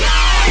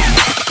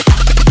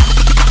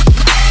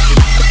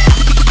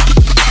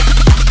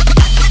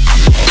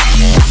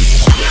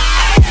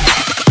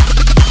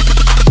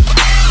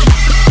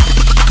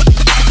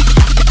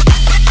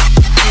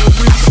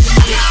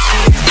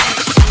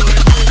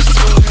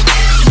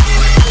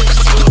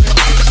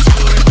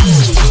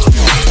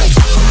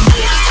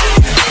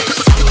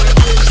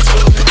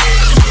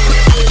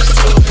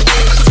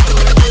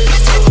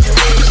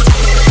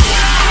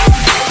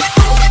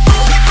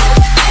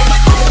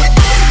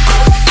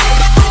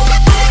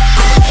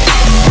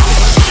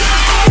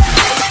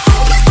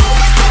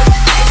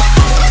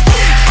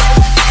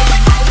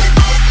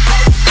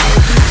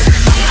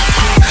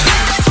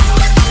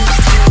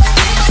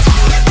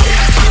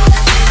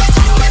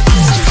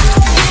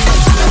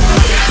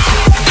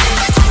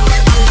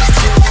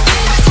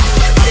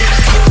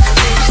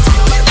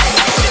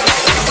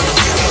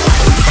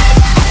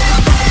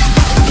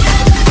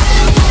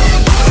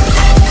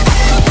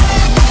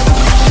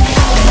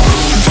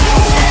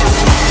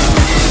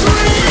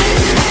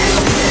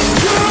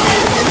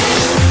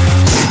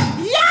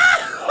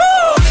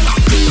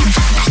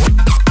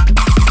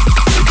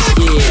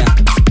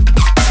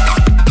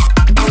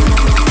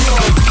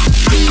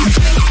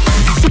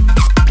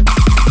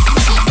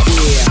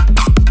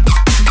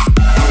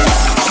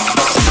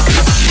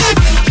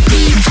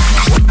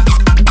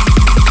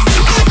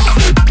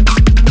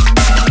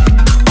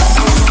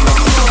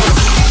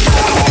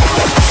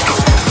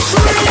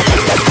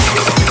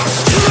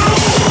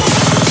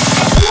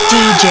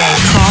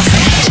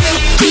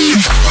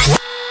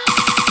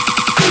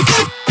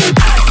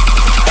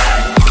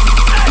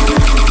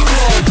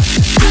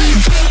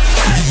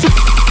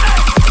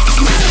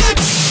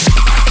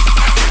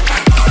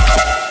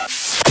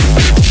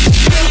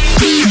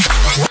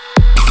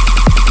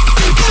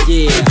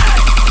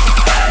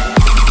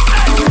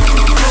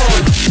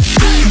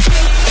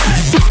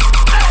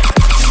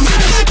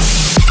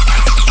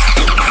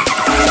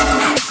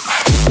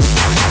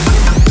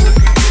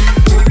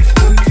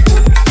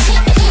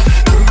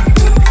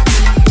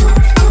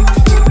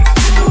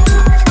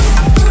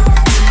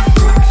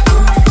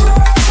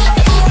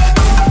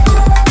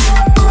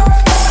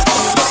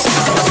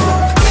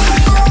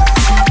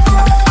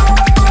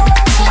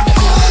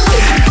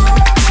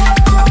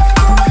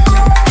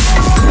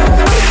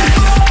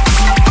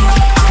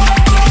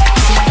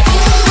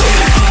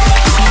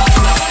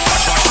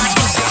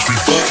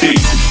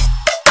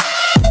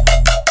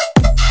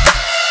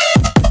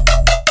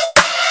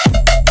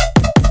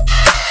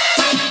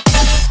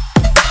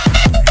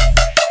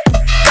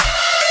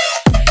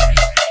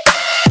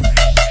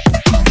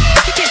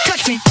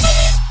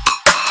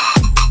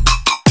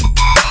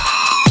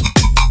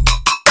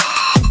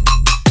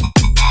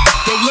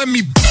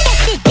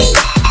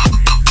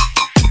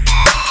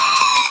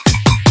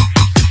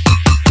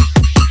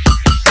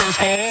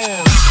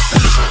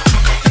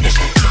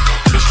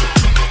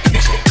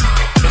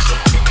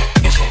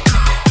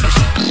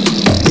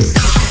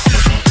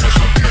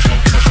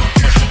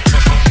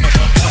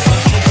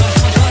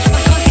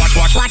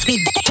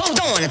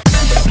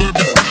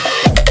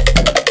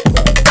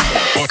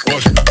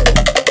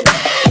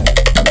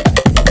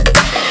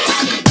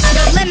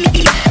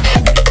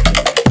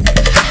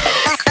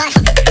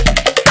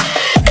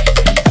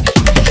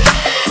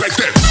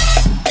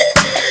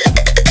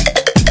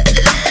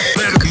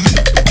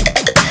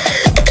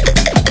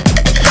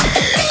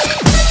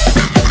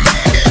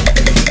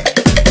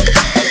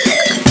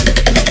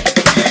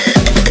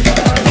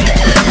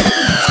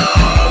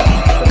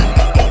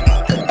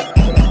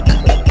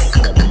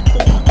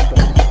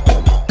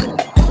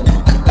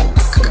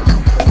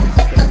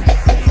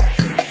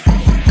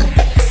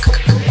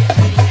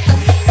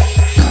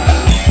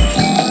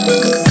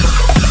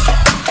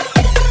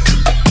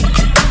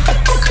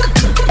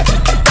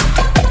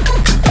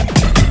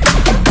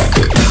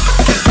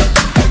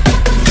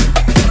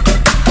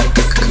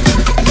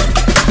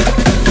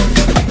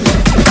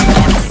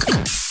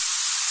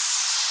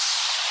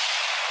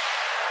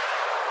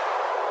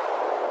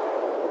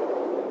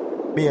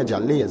 Major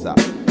laser.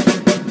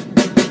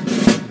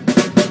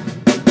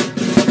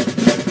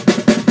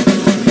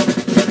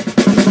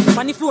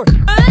 On the floor.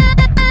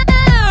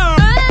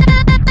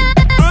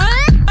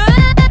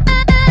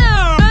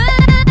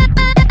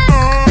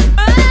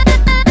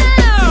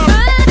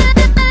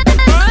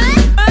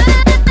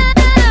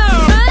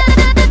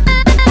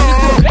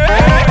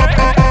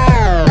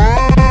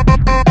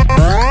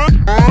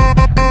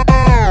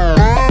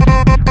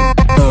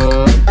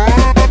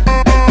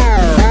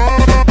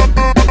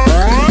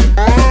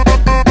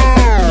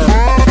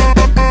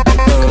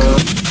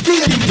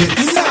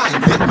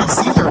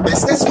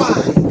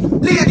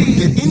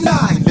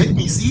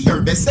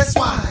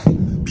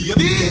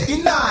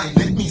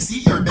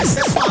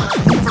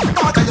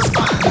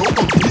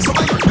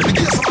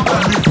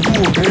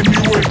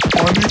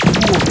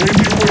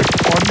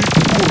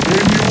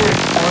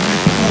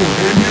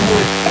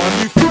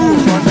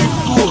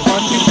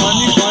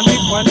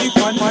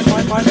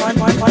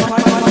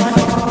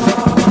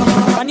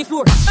 On the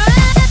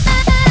floor.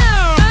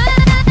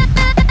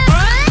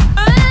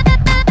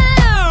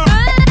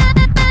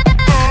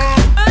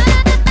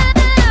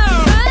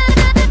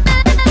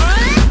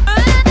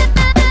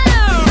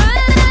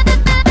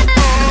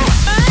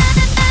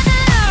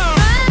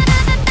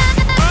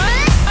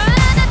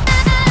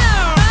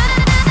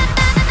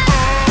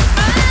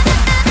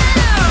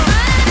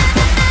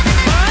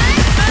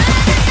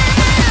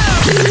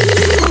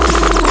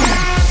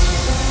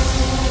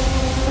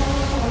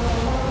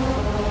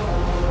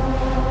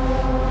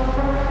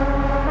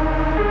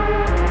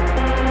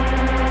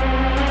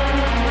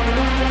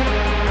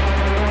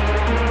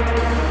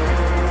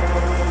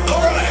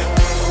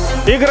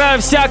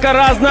 Играю всяко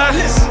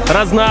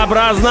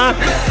разнообразно.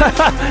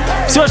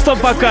 Все, что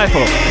по кайфу.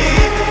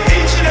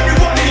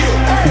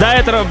 До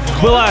этого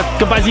была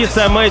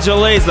композиция Major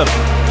Lazer.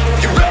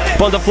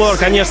 On the Floor,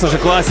 конечно же,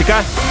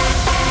 классика.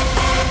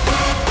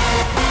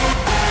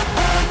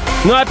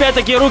 Но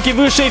опять-таки руки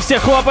выше и все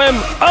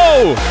хлопаем.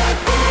 Оу!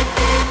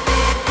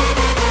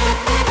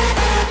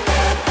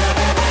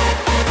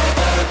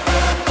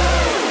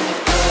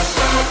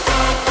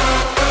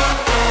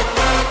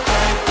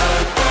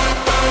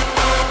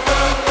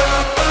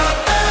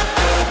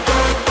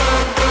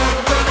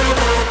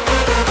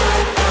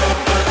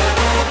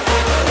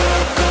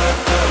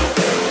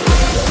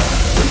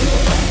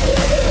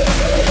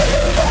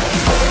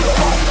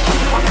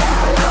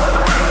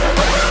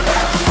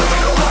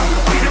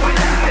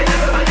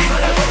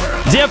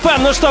 DFM,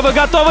 ну что, вы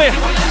готовы?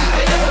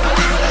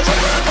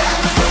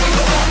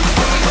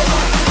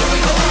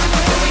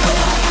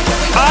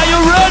 Are you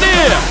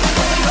ready?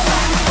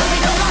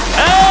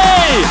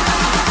 Эй!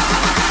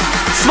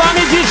 С вами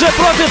DJ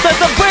Profit,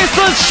 это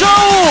Bassland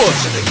Show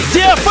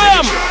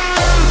DFM!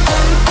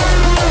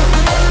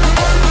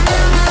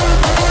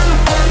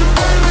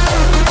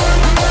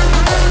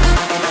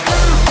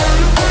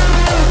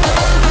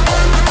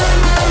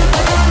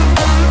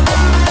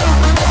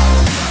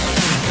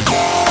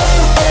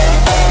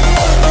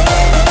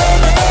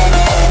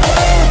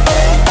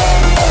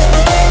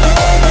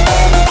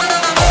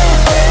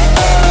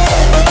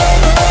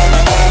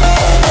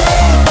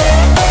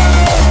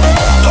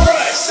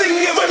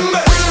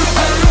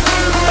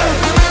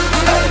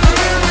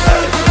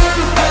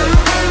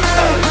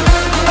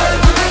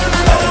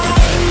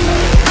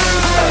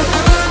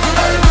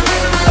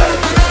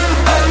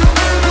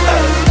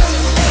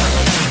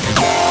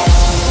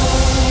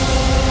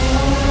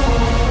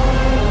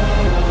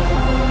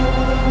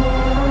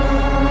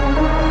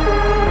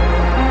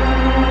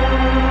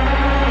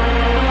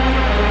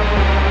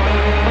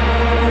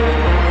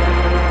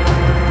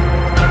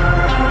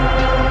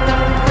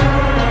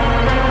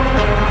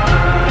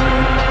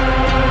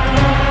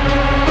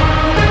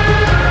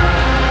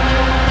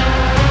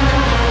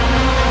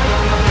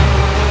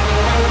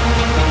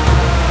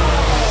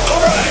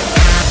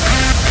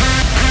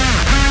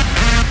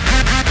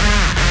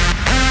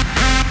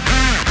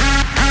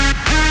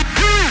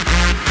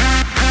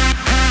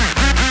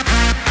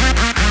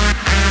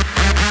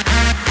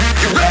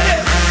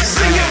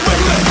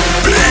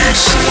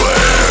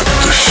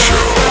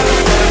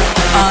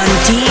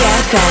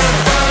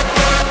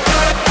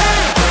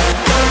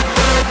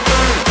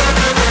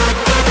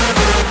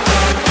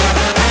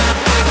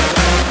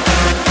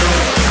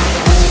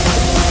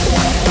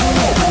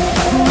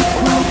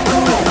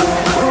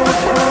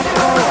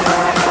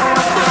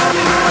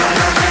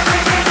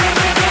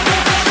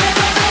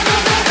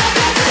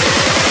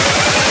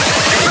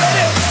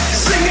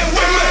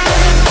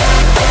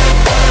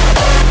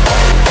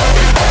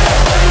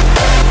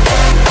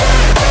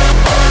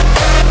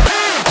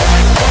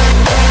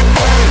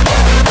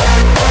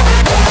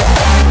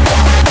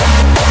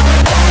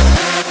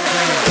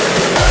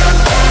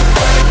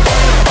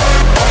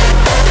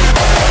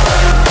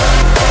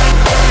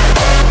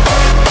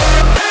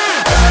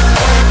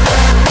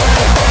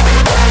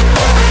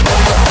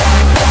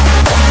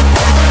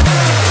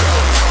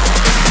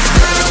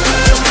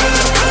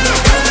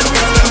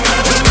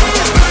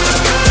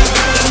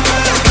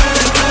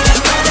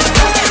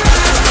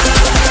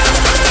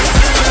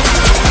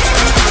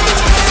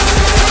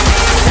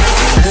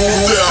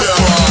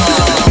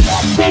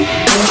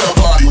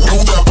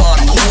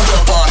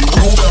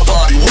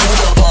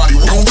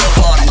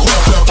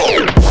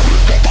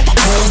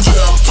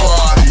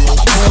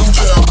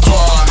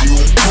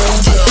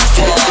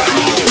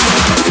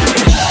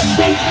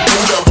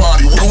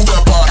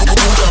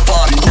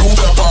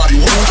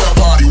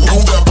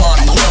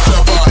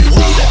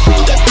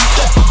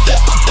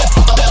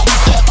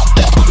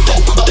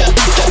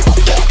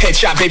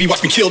 Headshot, baby,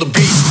 watch me kill the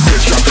beat.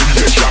 Headshot, baby,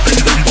 headshot,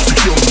 baby, watch me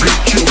kill the beat.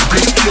 Kill the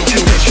beat, kill,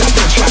 headshot,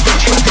 headshot,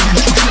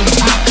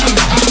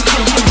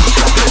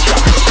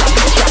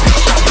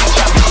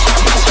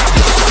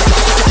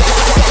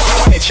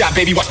 headshot,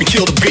 baby, watch me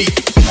kill the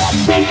beat.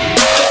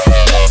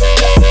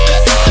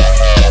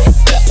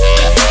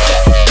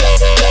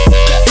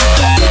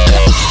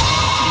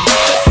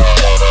 Headshot,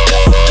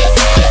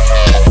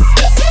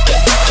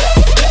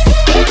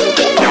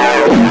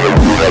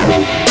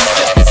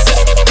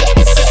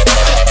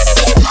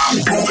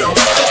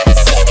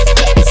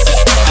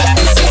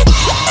 baby, watch me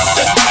kill the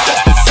beat.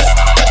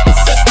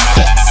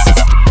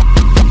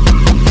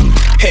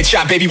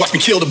 Headshot, baby, watch me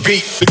kill the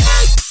beat.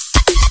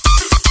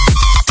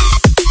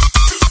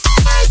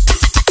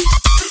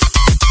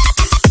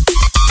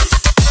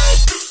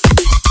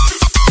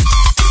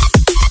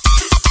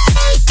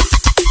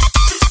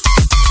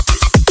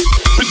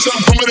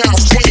 I'm coming out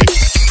swinging.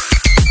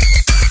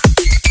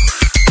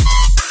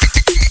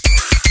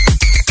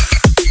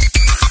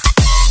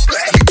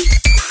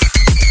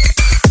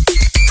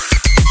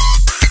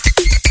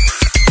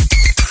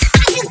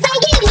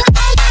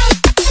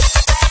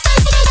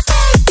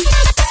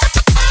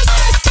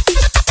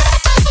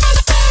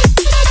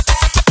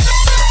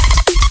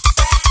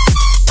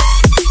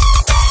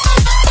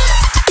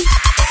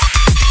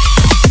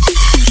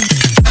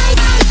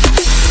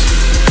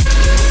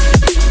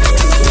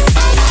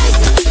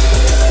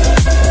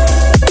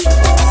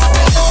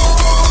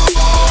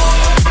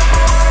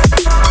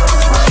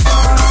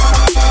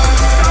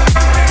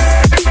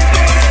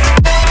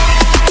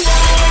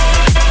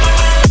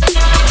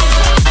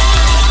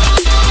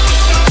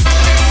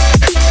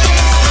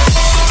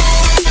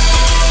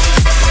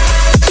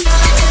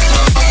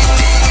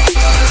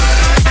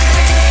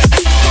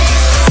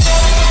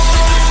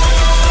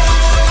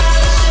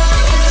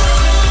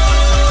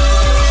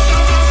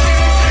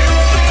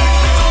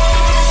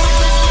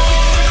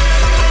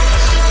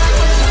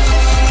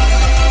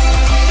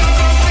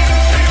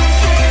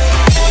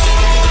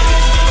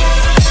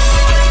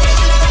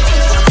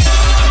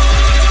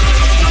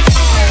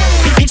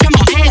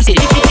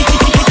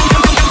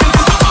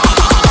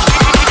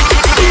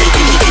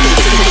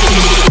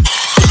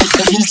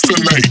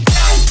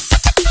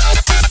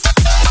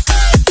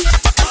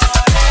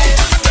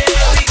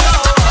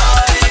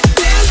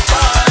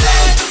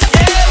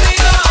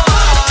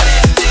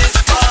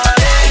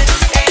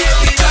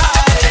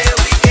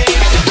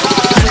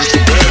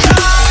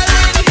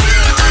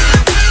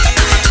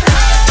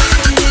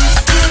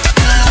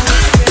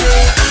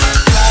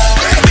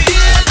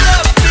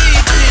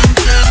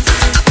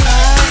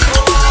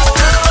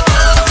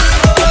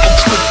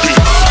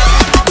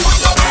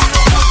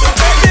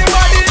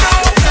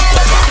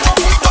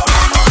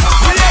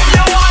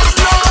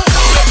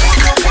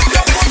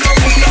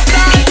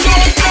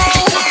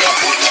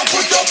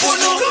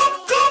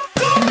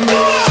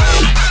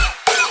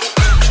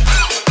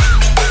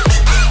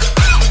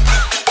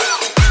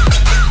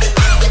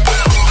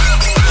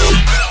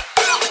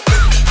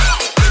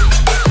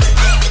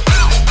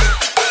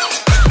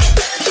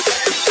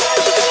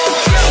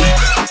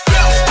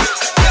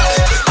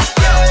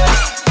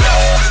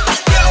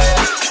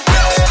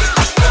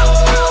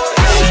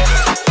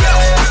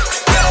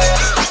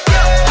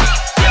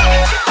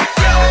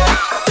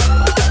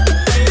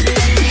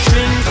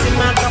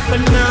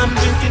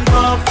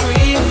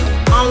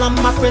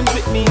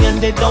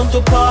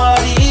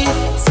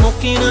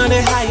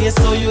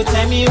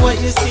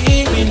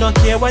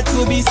 what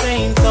to be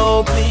saying,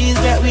 so please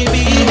let me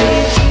be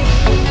there.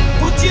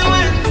 Put your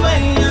hands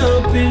way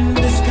up in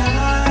the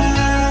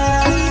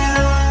sky,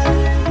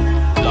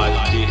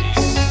 like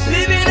this.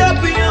 Live it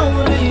up, you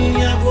only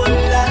have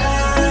one life.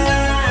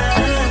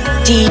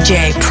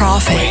 DJ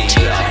Prophet.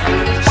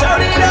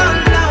 Shout it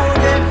out loud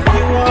if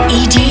you want.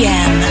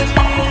 EDM.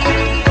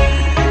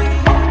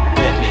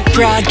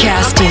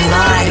 Broadcasting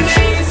live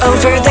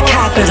over the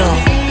capital.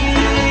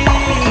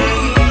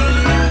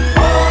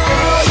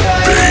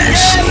 Bassland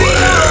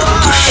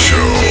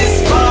Show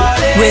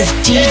with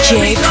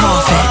DJ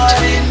Prophet.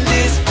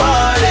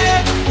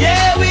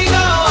 Yeah, we go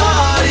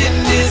hard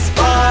in this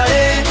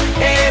party.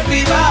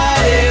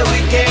 Everybody, we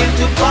came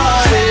to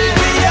party.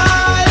 We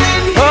all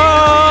in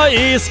О,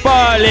 из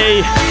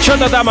полей.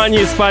 Что-то там они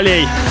из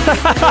полей.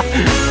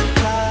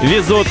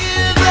 Везут.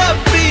 the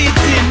beat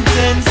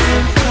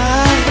intensify.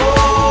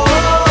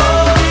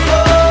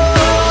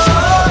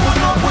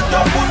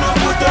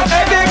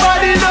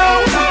 Everybody know.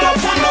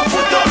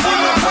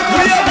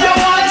 We have your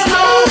hands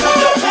now.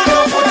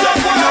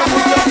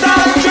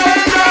 Start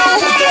train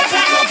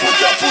now.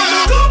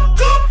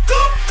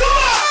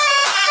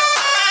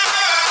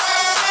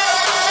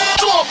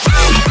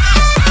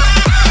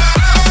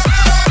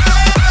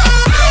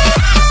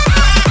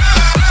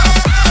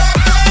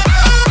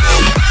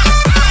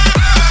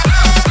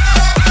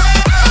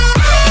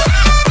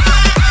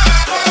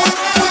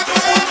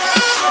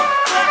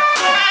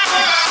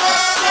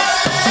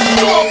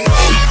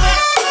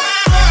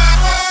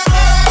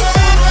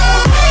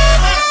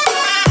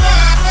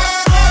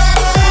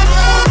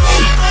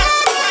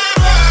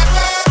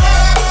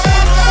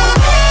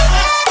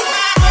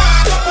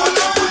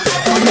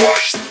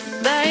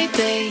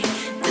 Baby,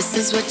 this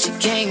is what you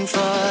came for.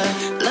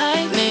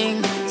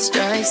 Lightning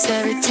strikes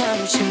every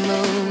time she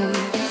moves,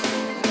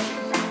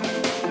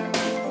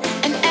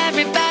 and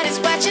everybody's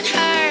watching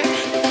her,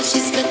 but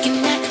she's looking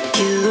at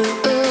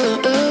you.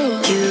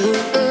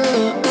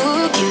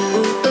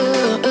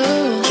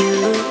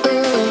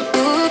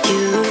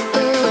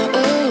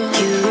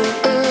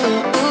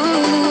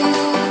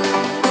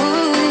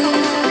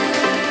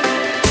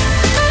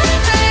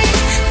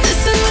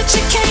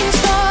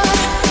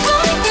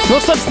 Ну,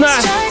 собственно,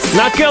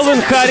 на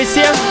Келвин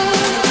Харрисе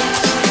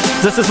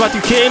This is what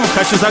you came.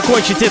 Хочу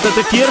закончить этот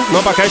эфир,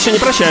 но пока еще не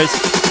прощаюсь.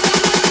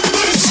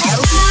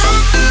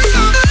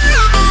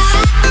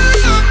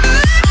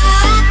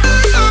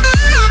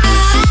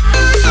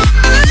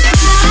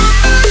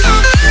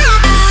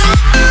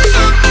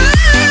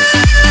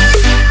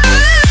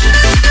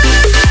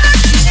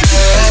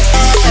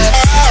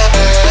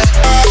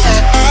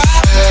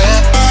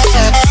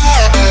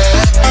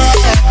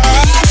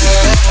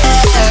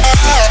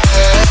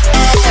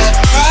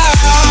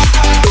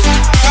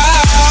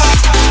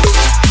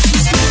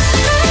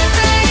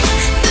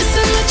 This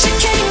is what you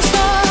came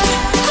for.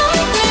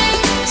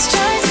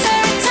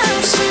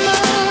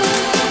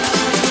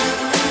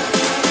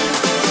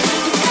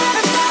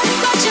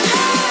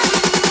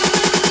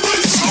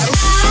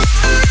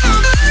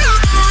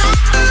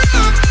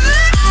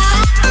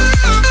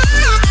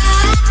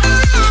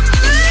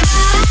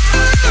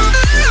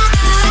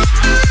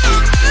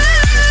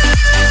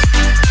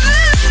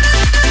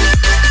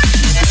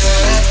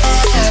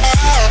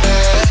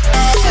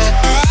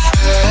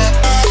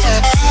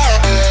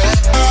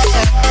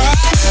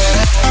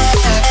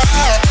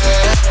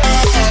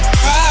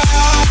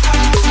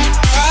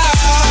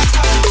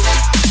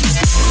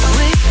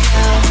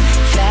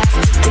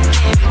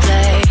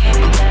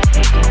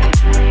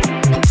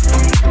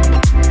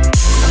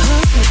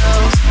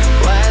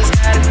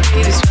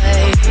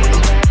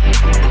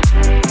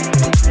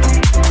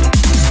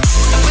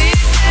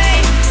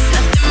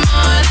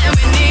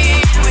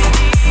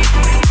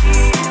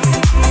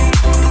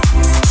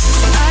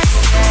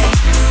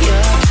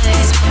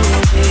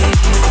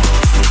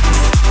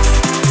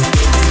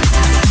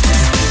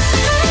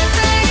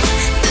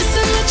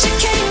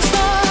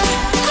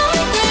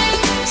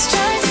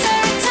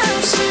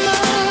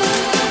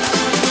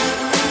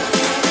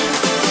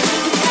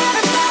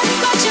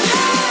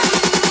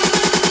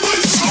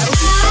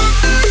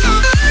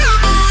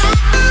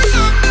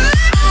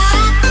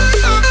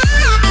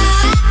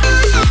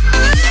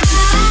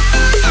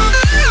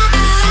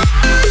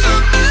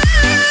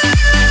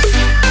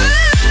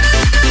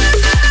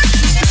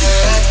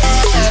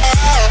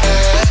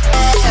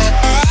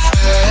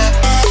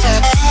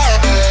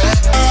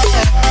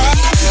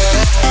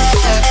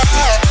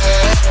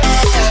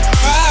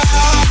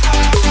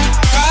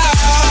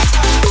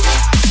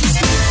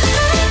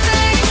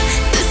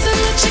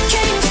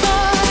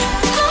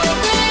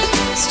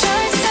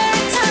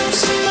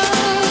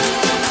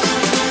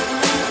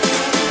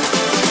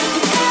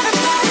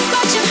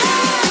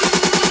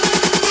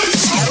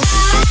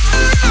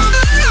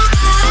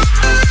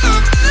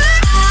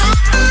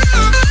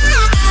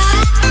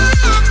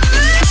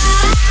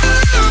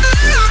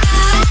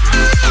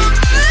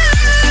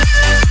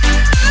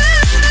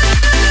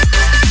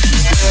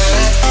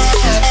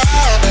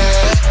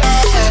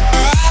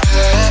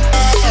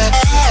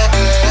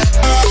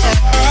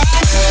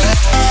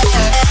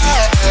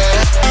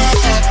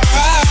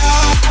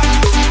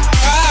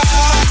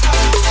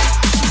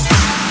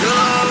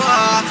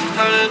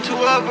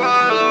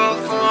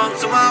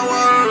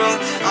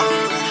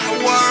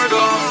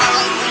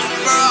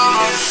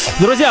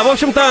 Друзья, в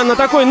общем-то, на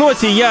такой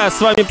ноте я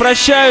с вами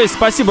прощаюсь.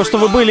 Спасибо, что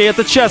вы были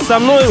этот час со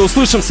мной.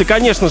 Услышимся,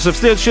 конечно же, в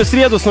следующую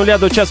среду с 0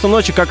 до часу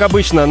ночи, как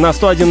обычно, на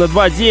 101.2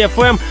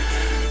 DFM.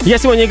 Я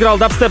сегодня играл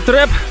дабстеп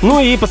трэп, ну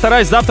и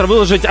постараюсь завтра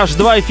выложить аж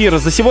 2 эфира,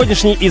 за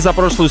сегодняшний и за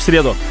прошлую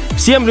среду.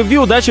 Всем любви,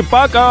 удачи,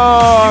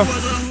 пока!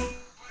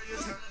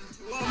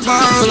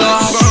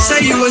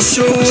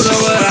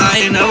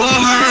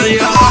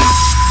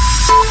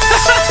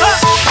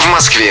 В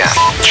Москве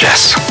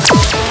час.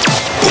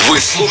 Вы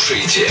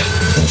слушаете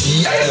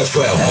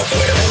DFM.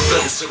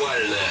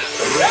 Танцевальное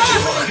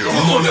радио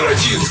номер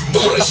 1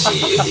 в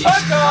России.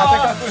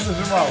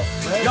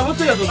 Я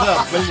вот эту,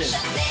 да, блин.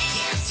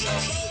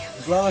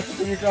 Главное,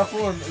 что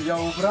микрофон я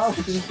убрал,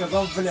 и ты не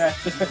сказал, блядь.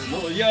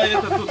 Ну, я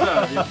это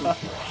туда.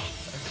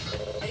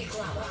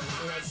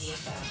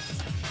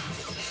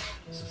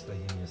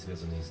 Состояния,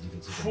 связанные с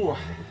дефицитом,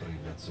 могут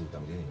проявляться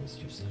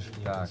утомляемостью,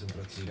 снижением Так,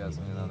 концентрации. сейчас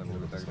мне надо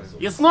было тогда.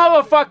 И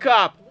снова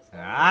факап.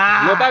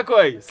 Ну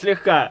такой,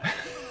 слегка.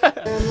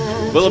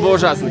 Было бы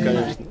ужасно,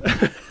 конечно.